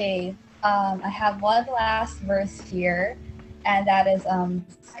 Okay, I have one last verse here, and that is 2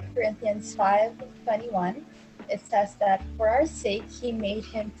 Corinthians 5:21. It says that for our sake He made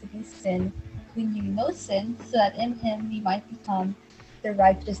Him to be sin who knew no sin, so that in Him we might become the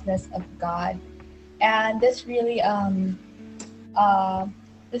righteousness of God. And this really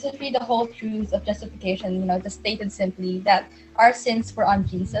this is really the whole truth of justification, you know, just stated simply that our sins were on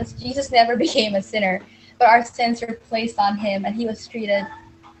Jesus. Jesus never became a sinner, but our sins were placed on Him, and He was treated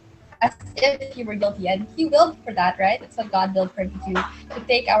as if He were guilty. And He willed for that, right? That's what God willed for Him to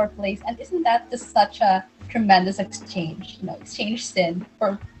take our place. And isn't that just such a tremendous exchange? You know, exchange sin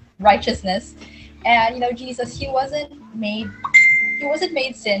for righteousness. And, you know, Jesus, He wasn't made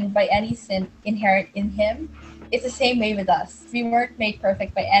sin by any sin inherent in Him. It's the same way with us. We weren't made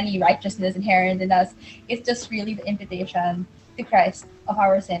perfect by any righteousness inherent in us. It's just really the imputation to Christ of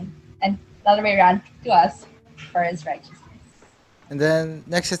our sin, and the other way around to us for His righteousness. And then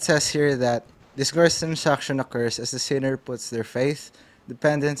next it says here that This course transaction occurs as the sinner puts their faith,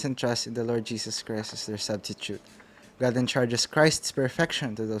 dependence, and trust in the Lord Jesus Christ as their substitute. God then charges Christ's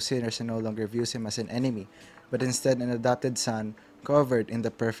perfection to those sinners and no longer views him as an enemy, but instead an adopted son covered in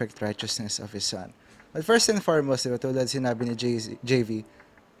the perfect righteousness of his son. But first and foremost, diba, tulad sinabi ni JV,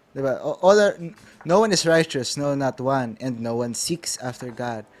 diba, no one is righteous, no, not one, and no one seeks after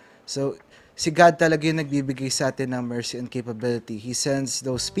God. So, si God talaga yung nagbibigay sa atin ng mercy and capability. He sends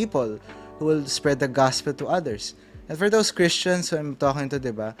those people who will spread the gospel to others. And for those Christians who I'm talking to,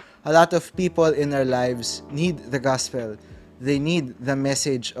 diba, a lot of people in our lives need the gospel. They need the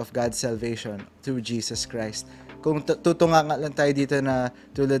message of God's salvation through Jesus Christ. Kung tutunga nga lang tayo dito na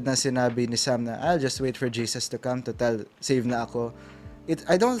tulad na sinabi ni Sam na, I'll just wait for Jesus to come to tell, save na ako.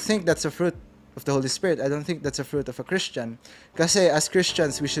 I don't think that's a fruit of the Holy Spirit. I don't think that's a fruit of a Christian. Kasi as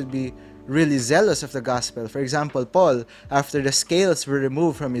Christians, we should be really zealous of the gospel. For example, Paul, after the scales were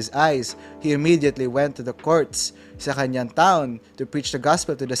removed from his eyes, he immediately went to the courts sa kanyang town to preach the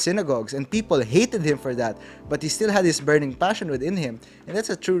gospel to the synagogues. And people hated him for that. But he still had this burning passion within him. And that's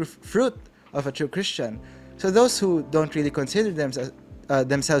a true fruit of a true Christian. So those who don't really consider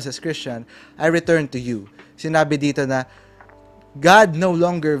themselves as Christian, I return to you. Sinabi dito na, God no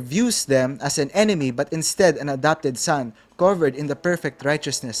longer views them as an enemy, but instead an adopted son, covered in the perfect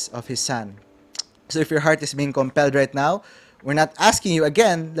righteousness of his son. So if your heart is being compelled right now, we're not asking you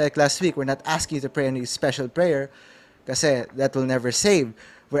again, like last week, we're not asking you to pray any special prayer, kasi that will never save.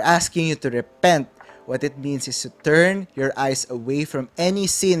 We're asking you to repent. What it means is to turn your eyes away from any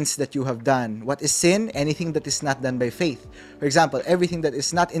sins that you have done. What is sin? Anything that is not done by faith. For example, everything that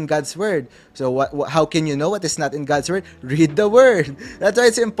is not in God's word. So how can you know what is not in God's word? Read the word. That's why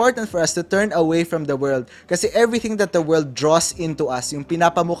it's important for us to turn away from the world. Kasi everything that the world draws into us, yung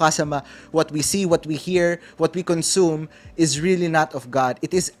pinapamukha sa what we see, what we hear, what we consume, is really not of God.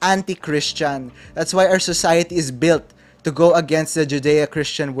 It is anti-Christian. That's why our society is built to go against the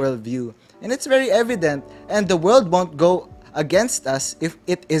Judeo-Christian worldview. And it's very evident, and the world won't go against us if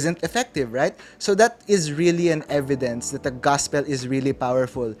it isn't effective, right? So that is really an evidence that the gospel is really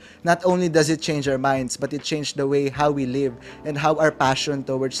powerful. Not only does it change our minds, but it changed the way how we live and how our passion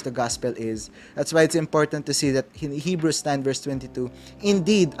towards the gospel is. That's why it's important to see that in Hebrews 9 verse 22,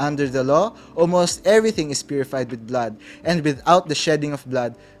 indeed, under the law, almost everything is purified with blood, and without the shedding of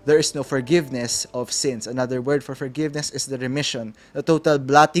blood, there is no forgiveness of sins. Another word for forgiveness is the remission, the total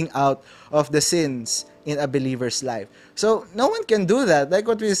blotting out of the sins in a believer's life. So no one can do that. Like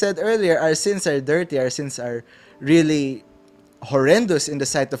what we said earlier, our sins are dirty, our sins are really horrendous in the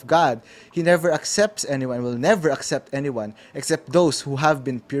sight of God. He never accepts anyone, will never accept anyone except those who have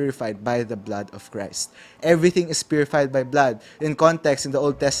been purified by the blood of Christ. Everything is purified by blood. In context, in the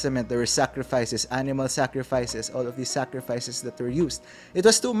Old Testament, there were sacrifices, animal sacrifices, all of these sacrifices that were used. It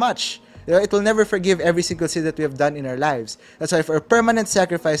was too much. It will never forgive every single sin that we have done in our lives. That's why for a permanent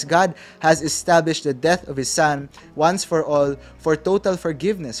sacrifice, God has established the death of His Son once for all for total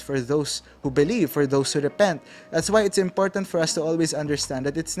forgiveness for those who believe, for those who repent. That's why it's important for us to always understand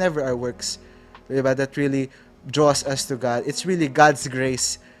that it's never our works that really draws us to God. It's really God's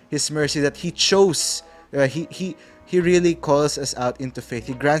grace, His mercy that He chose. He really calls us out into faith.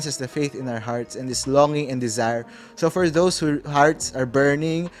 He grants us the faith in our hearts and this longing and desire. So for those whose hearts are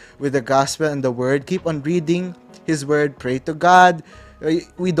burning with the gospel and the word, keep on reading His word. Pray to God.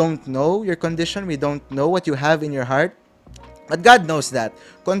 We don't know your condition. We don't know what you have in your heart. But God knows that.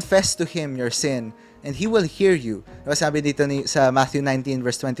 Confess to Him your sin, and He will hear you. Sabi dito sa Matthew 19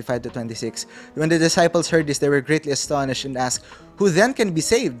 verse 25 to 26. When the disciples heard this, they were greatly astonished and asked, "Who then can be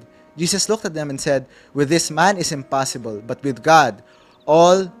saved?" Jesus looked at them and said, "With this man is impossible, but with God,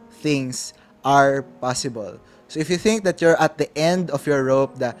 all things are possible." So if you think that you're at the end of your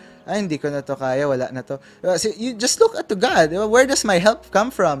rope, hindi ko na to kaya, wala na to. So you just look at to God. Where does my help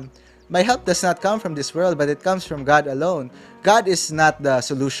come from? My help does not come from this world, but it comes from God alone. God is not the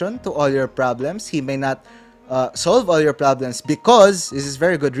solution to all your problems. He may not solve all your problems because, this is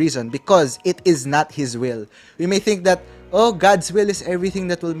very good reason, because it is not His will. We may think that, oh, God's will is everything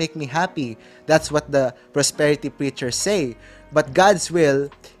that will make me happy. That's what the prosperity preachers say. But God's will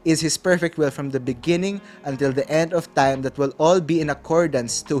is His perfect will from the beginning until the end of time that will all be in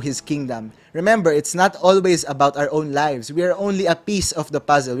accordance to His kingdom. Remember, it's not always about our own lives. We are only a piece of the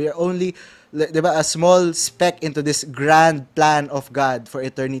puzzle. We are only a small speck into this grand plan of God for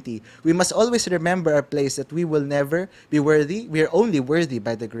eternity. We must always remember our place that we will never be worthy. We are only worthy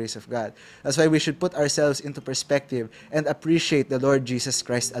by the grace of God. That's why we should put ourselves into perspective and appreciate the Lord Jesus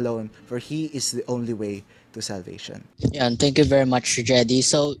Christ alone, for He is the only way to salvation. Yeah, and thank you very much, Jedi.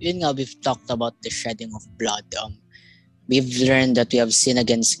 So, yun nga, we've talked about the shedding of blood. We've learned that we have sinned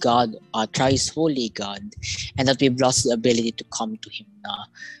against God, thrice holy God, and that we've lost the ability to come to Him now.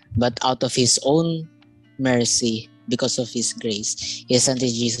 But out of His own mercy, because of His grace, He sent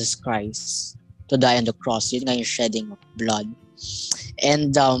His Jesus Christ to die on the cross. Yun nga yung shedding of blood.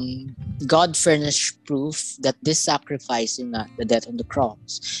 And God furnished proof that this sacrifice, the death on the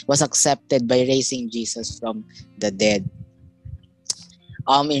cross, was accepted by raising Jesus from the dead.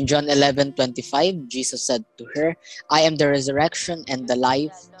 In John 11:25, Jesus said to her, I am the resurrection and the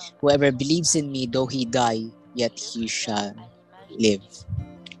life. Whoever believes in me, though he die, yet he shall live.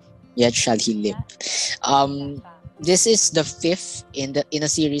 Yet shall he live. This is the fifth in a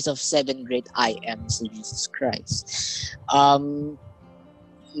series of 7 great I ams of Jesus Christ.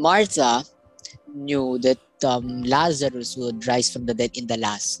 Martha knew that Lazarus would rise from the dead in the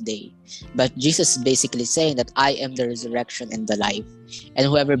last day. But Jesus is basically saying that I am the resurrection and the life. And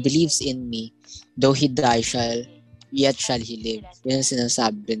whoever believes in me, though he die, yet shall he live. Yun ang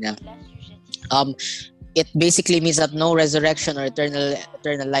sinasabi niya. It basically means that no resurrection or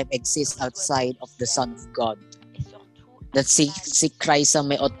eternal life exists outside of the Son of God. That si Christ ang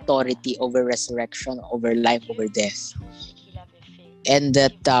may authority over resurrection, over life, over death. And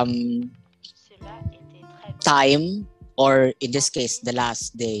that time, or in this case, the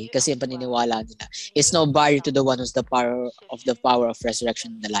last day, kasi yung paniniwala nila, is no barrier to the one who's the power of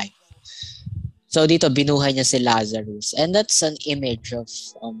resurrection and the life. So dito, binuhay niya si Lazarus. And that's an image of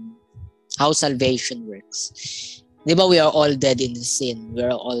how salvation works. Di ba, we are all dead in sin. We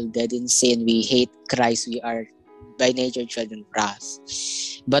are all dead in sin. We hate Christ. We are by nature children of wrath.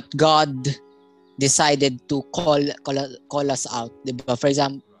 But God decided to call us out. Diba? For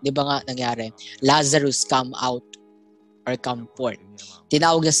example, di ba nga nangyari? Lazarus come out or come forth.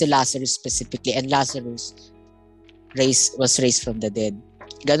 Tinawag na si Lazarus specifically, and Lazarus was raised from the dead.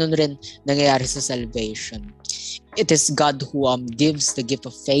 Ganun rin nangyayari sa salvation. It is God who gives the gift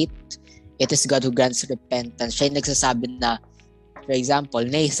of faith. It is God who grants repentance. Siya yung nagsasabi na, for example,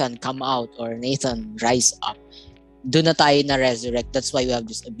 Nathan come out or Nathan rise up. Doon na tayo na resurrect. That's why we have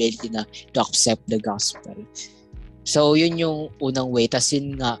this ability na to accept the gospel. So, yun yung unang way. Tas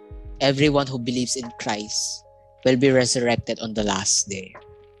yun nga, everyone who believes in Christ will be resurrected on the last day.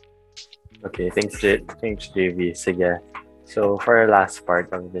 Okay, thanks JV. Sige. So, for our last part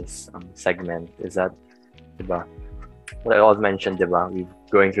of this segment is that, diba, what I always mentioned, diba, we're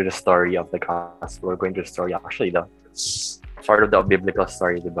going through the story of the gospel. We're going through the story, actually, the sort of the biblical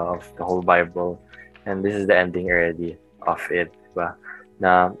story, diba, of the whole Bible. And this is the ending already of it. Diba?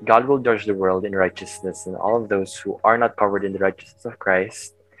 Now, God will judge the world in righteousness, and all of those who are not covered in the righteousness of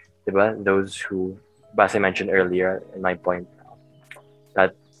Christ, diba? Those who, as I mentioned earlier in my point,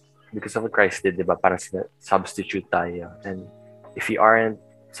 that because of what Christ did, diba? Parang substitute tayo. And if you aren't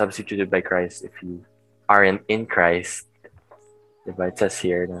substituted by Christ, if you aren't in Christ, diba? It says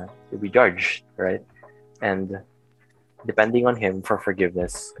here na you'll be judged, right? And depending on Him for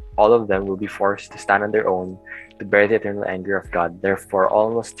forgiveness, all of them will be forced to stand on their own to bear the eternal anger of God. Therefore, all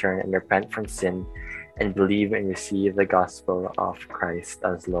must turn and repent from sin and believe and receive the gospel of Christ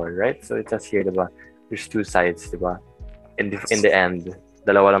as Lord, right? So it says here, diba, there's two sides, diba? In the end,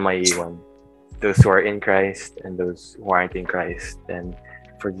 dalawa lang maiiwan. Those who are in Christ and those who aren't in Christ. And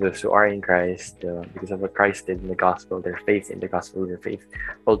for those who are in Christ, because of what Christ did in the gospel, their faith in the gospel, their faith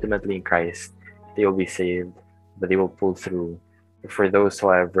ultimately in Christ, they will be saved. But they will pull through. For those,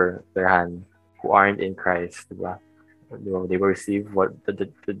 however, who aren't in Christ, diba? They will receive what the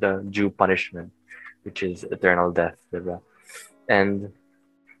due punishment, which is eternal death. Diba? And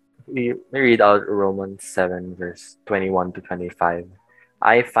we read out Romans 7, verse 21 to 25.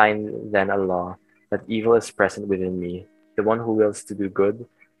 I find then a law that evil is present within me, the one who wills to do good,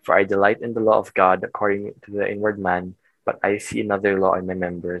 for I delight in the law of God according to the inward man, but I see another law in my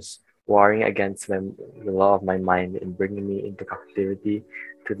members, warring against the law of my mind and bringing me into captivity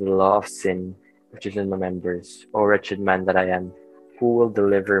to the law of sin, which is in my members. O wretched man that I am, who will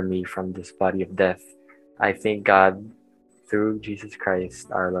deliver me from this body of death? I thank God through Jesus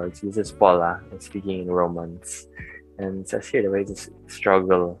Christ our Lord. So this is Paula speaking in Romans. And it says here the way to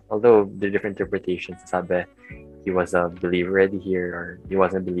struggle, although the different interpretations, sabi, he was a believer already here, or he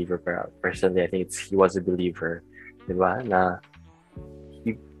wasn't a believer. Personally, I think he was a believer. Diba? Na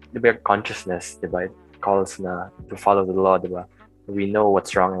diba, consciousness, diba? It calls na to follow the law, diba? We know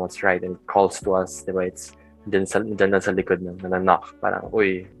what's wrong and what's right, and it calls to us, diba? It's dyan sa likod na knock, parang,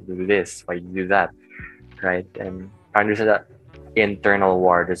 uy, do this, why you do that, right? And there's that internal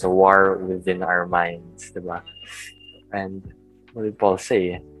war, there's a war within our minds, diba? And what did Paul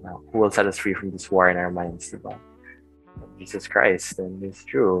say? Who will set us free from this war in our minds, diba? Jesus Christ. And it's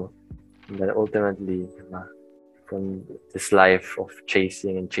true that ultimately, diba, from this life of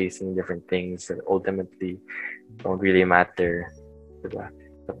chasing different things that ultimately don't really matter. Diba?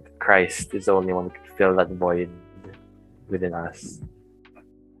 But Christ is the only one who can fill that void within us.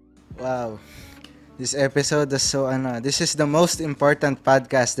 Wow. This episode is so this is the most important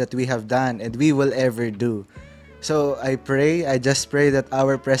podcast that we have done and we will ever do. So I just pray that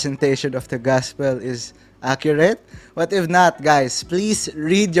our presentation of the gospel is accurate. But if not, guys, please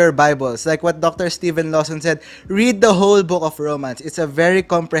read your Bibles. Like what Dr. Stephen Lawson said, read the whole book of Romans. It's a very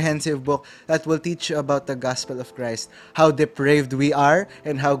comprehensive book that will teach you about the gospel of Christ, how depraved we are,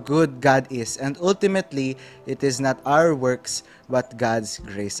 and how good God is. And ultimately, it is not our works, but God's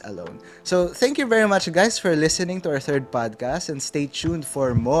grace alone. So thank you very much, guys, for listening to our third podcast, and stay tuned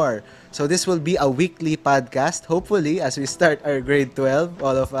for more. So this will be a weekly podcast, hopefully, as we start our grade 12,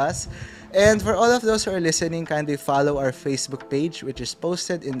 all of us. And for all of those who are listening, kindly follow our Facebook page, which is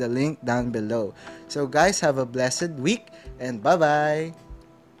posted in the link down below. So guys, have a blessed week, and bye-bye!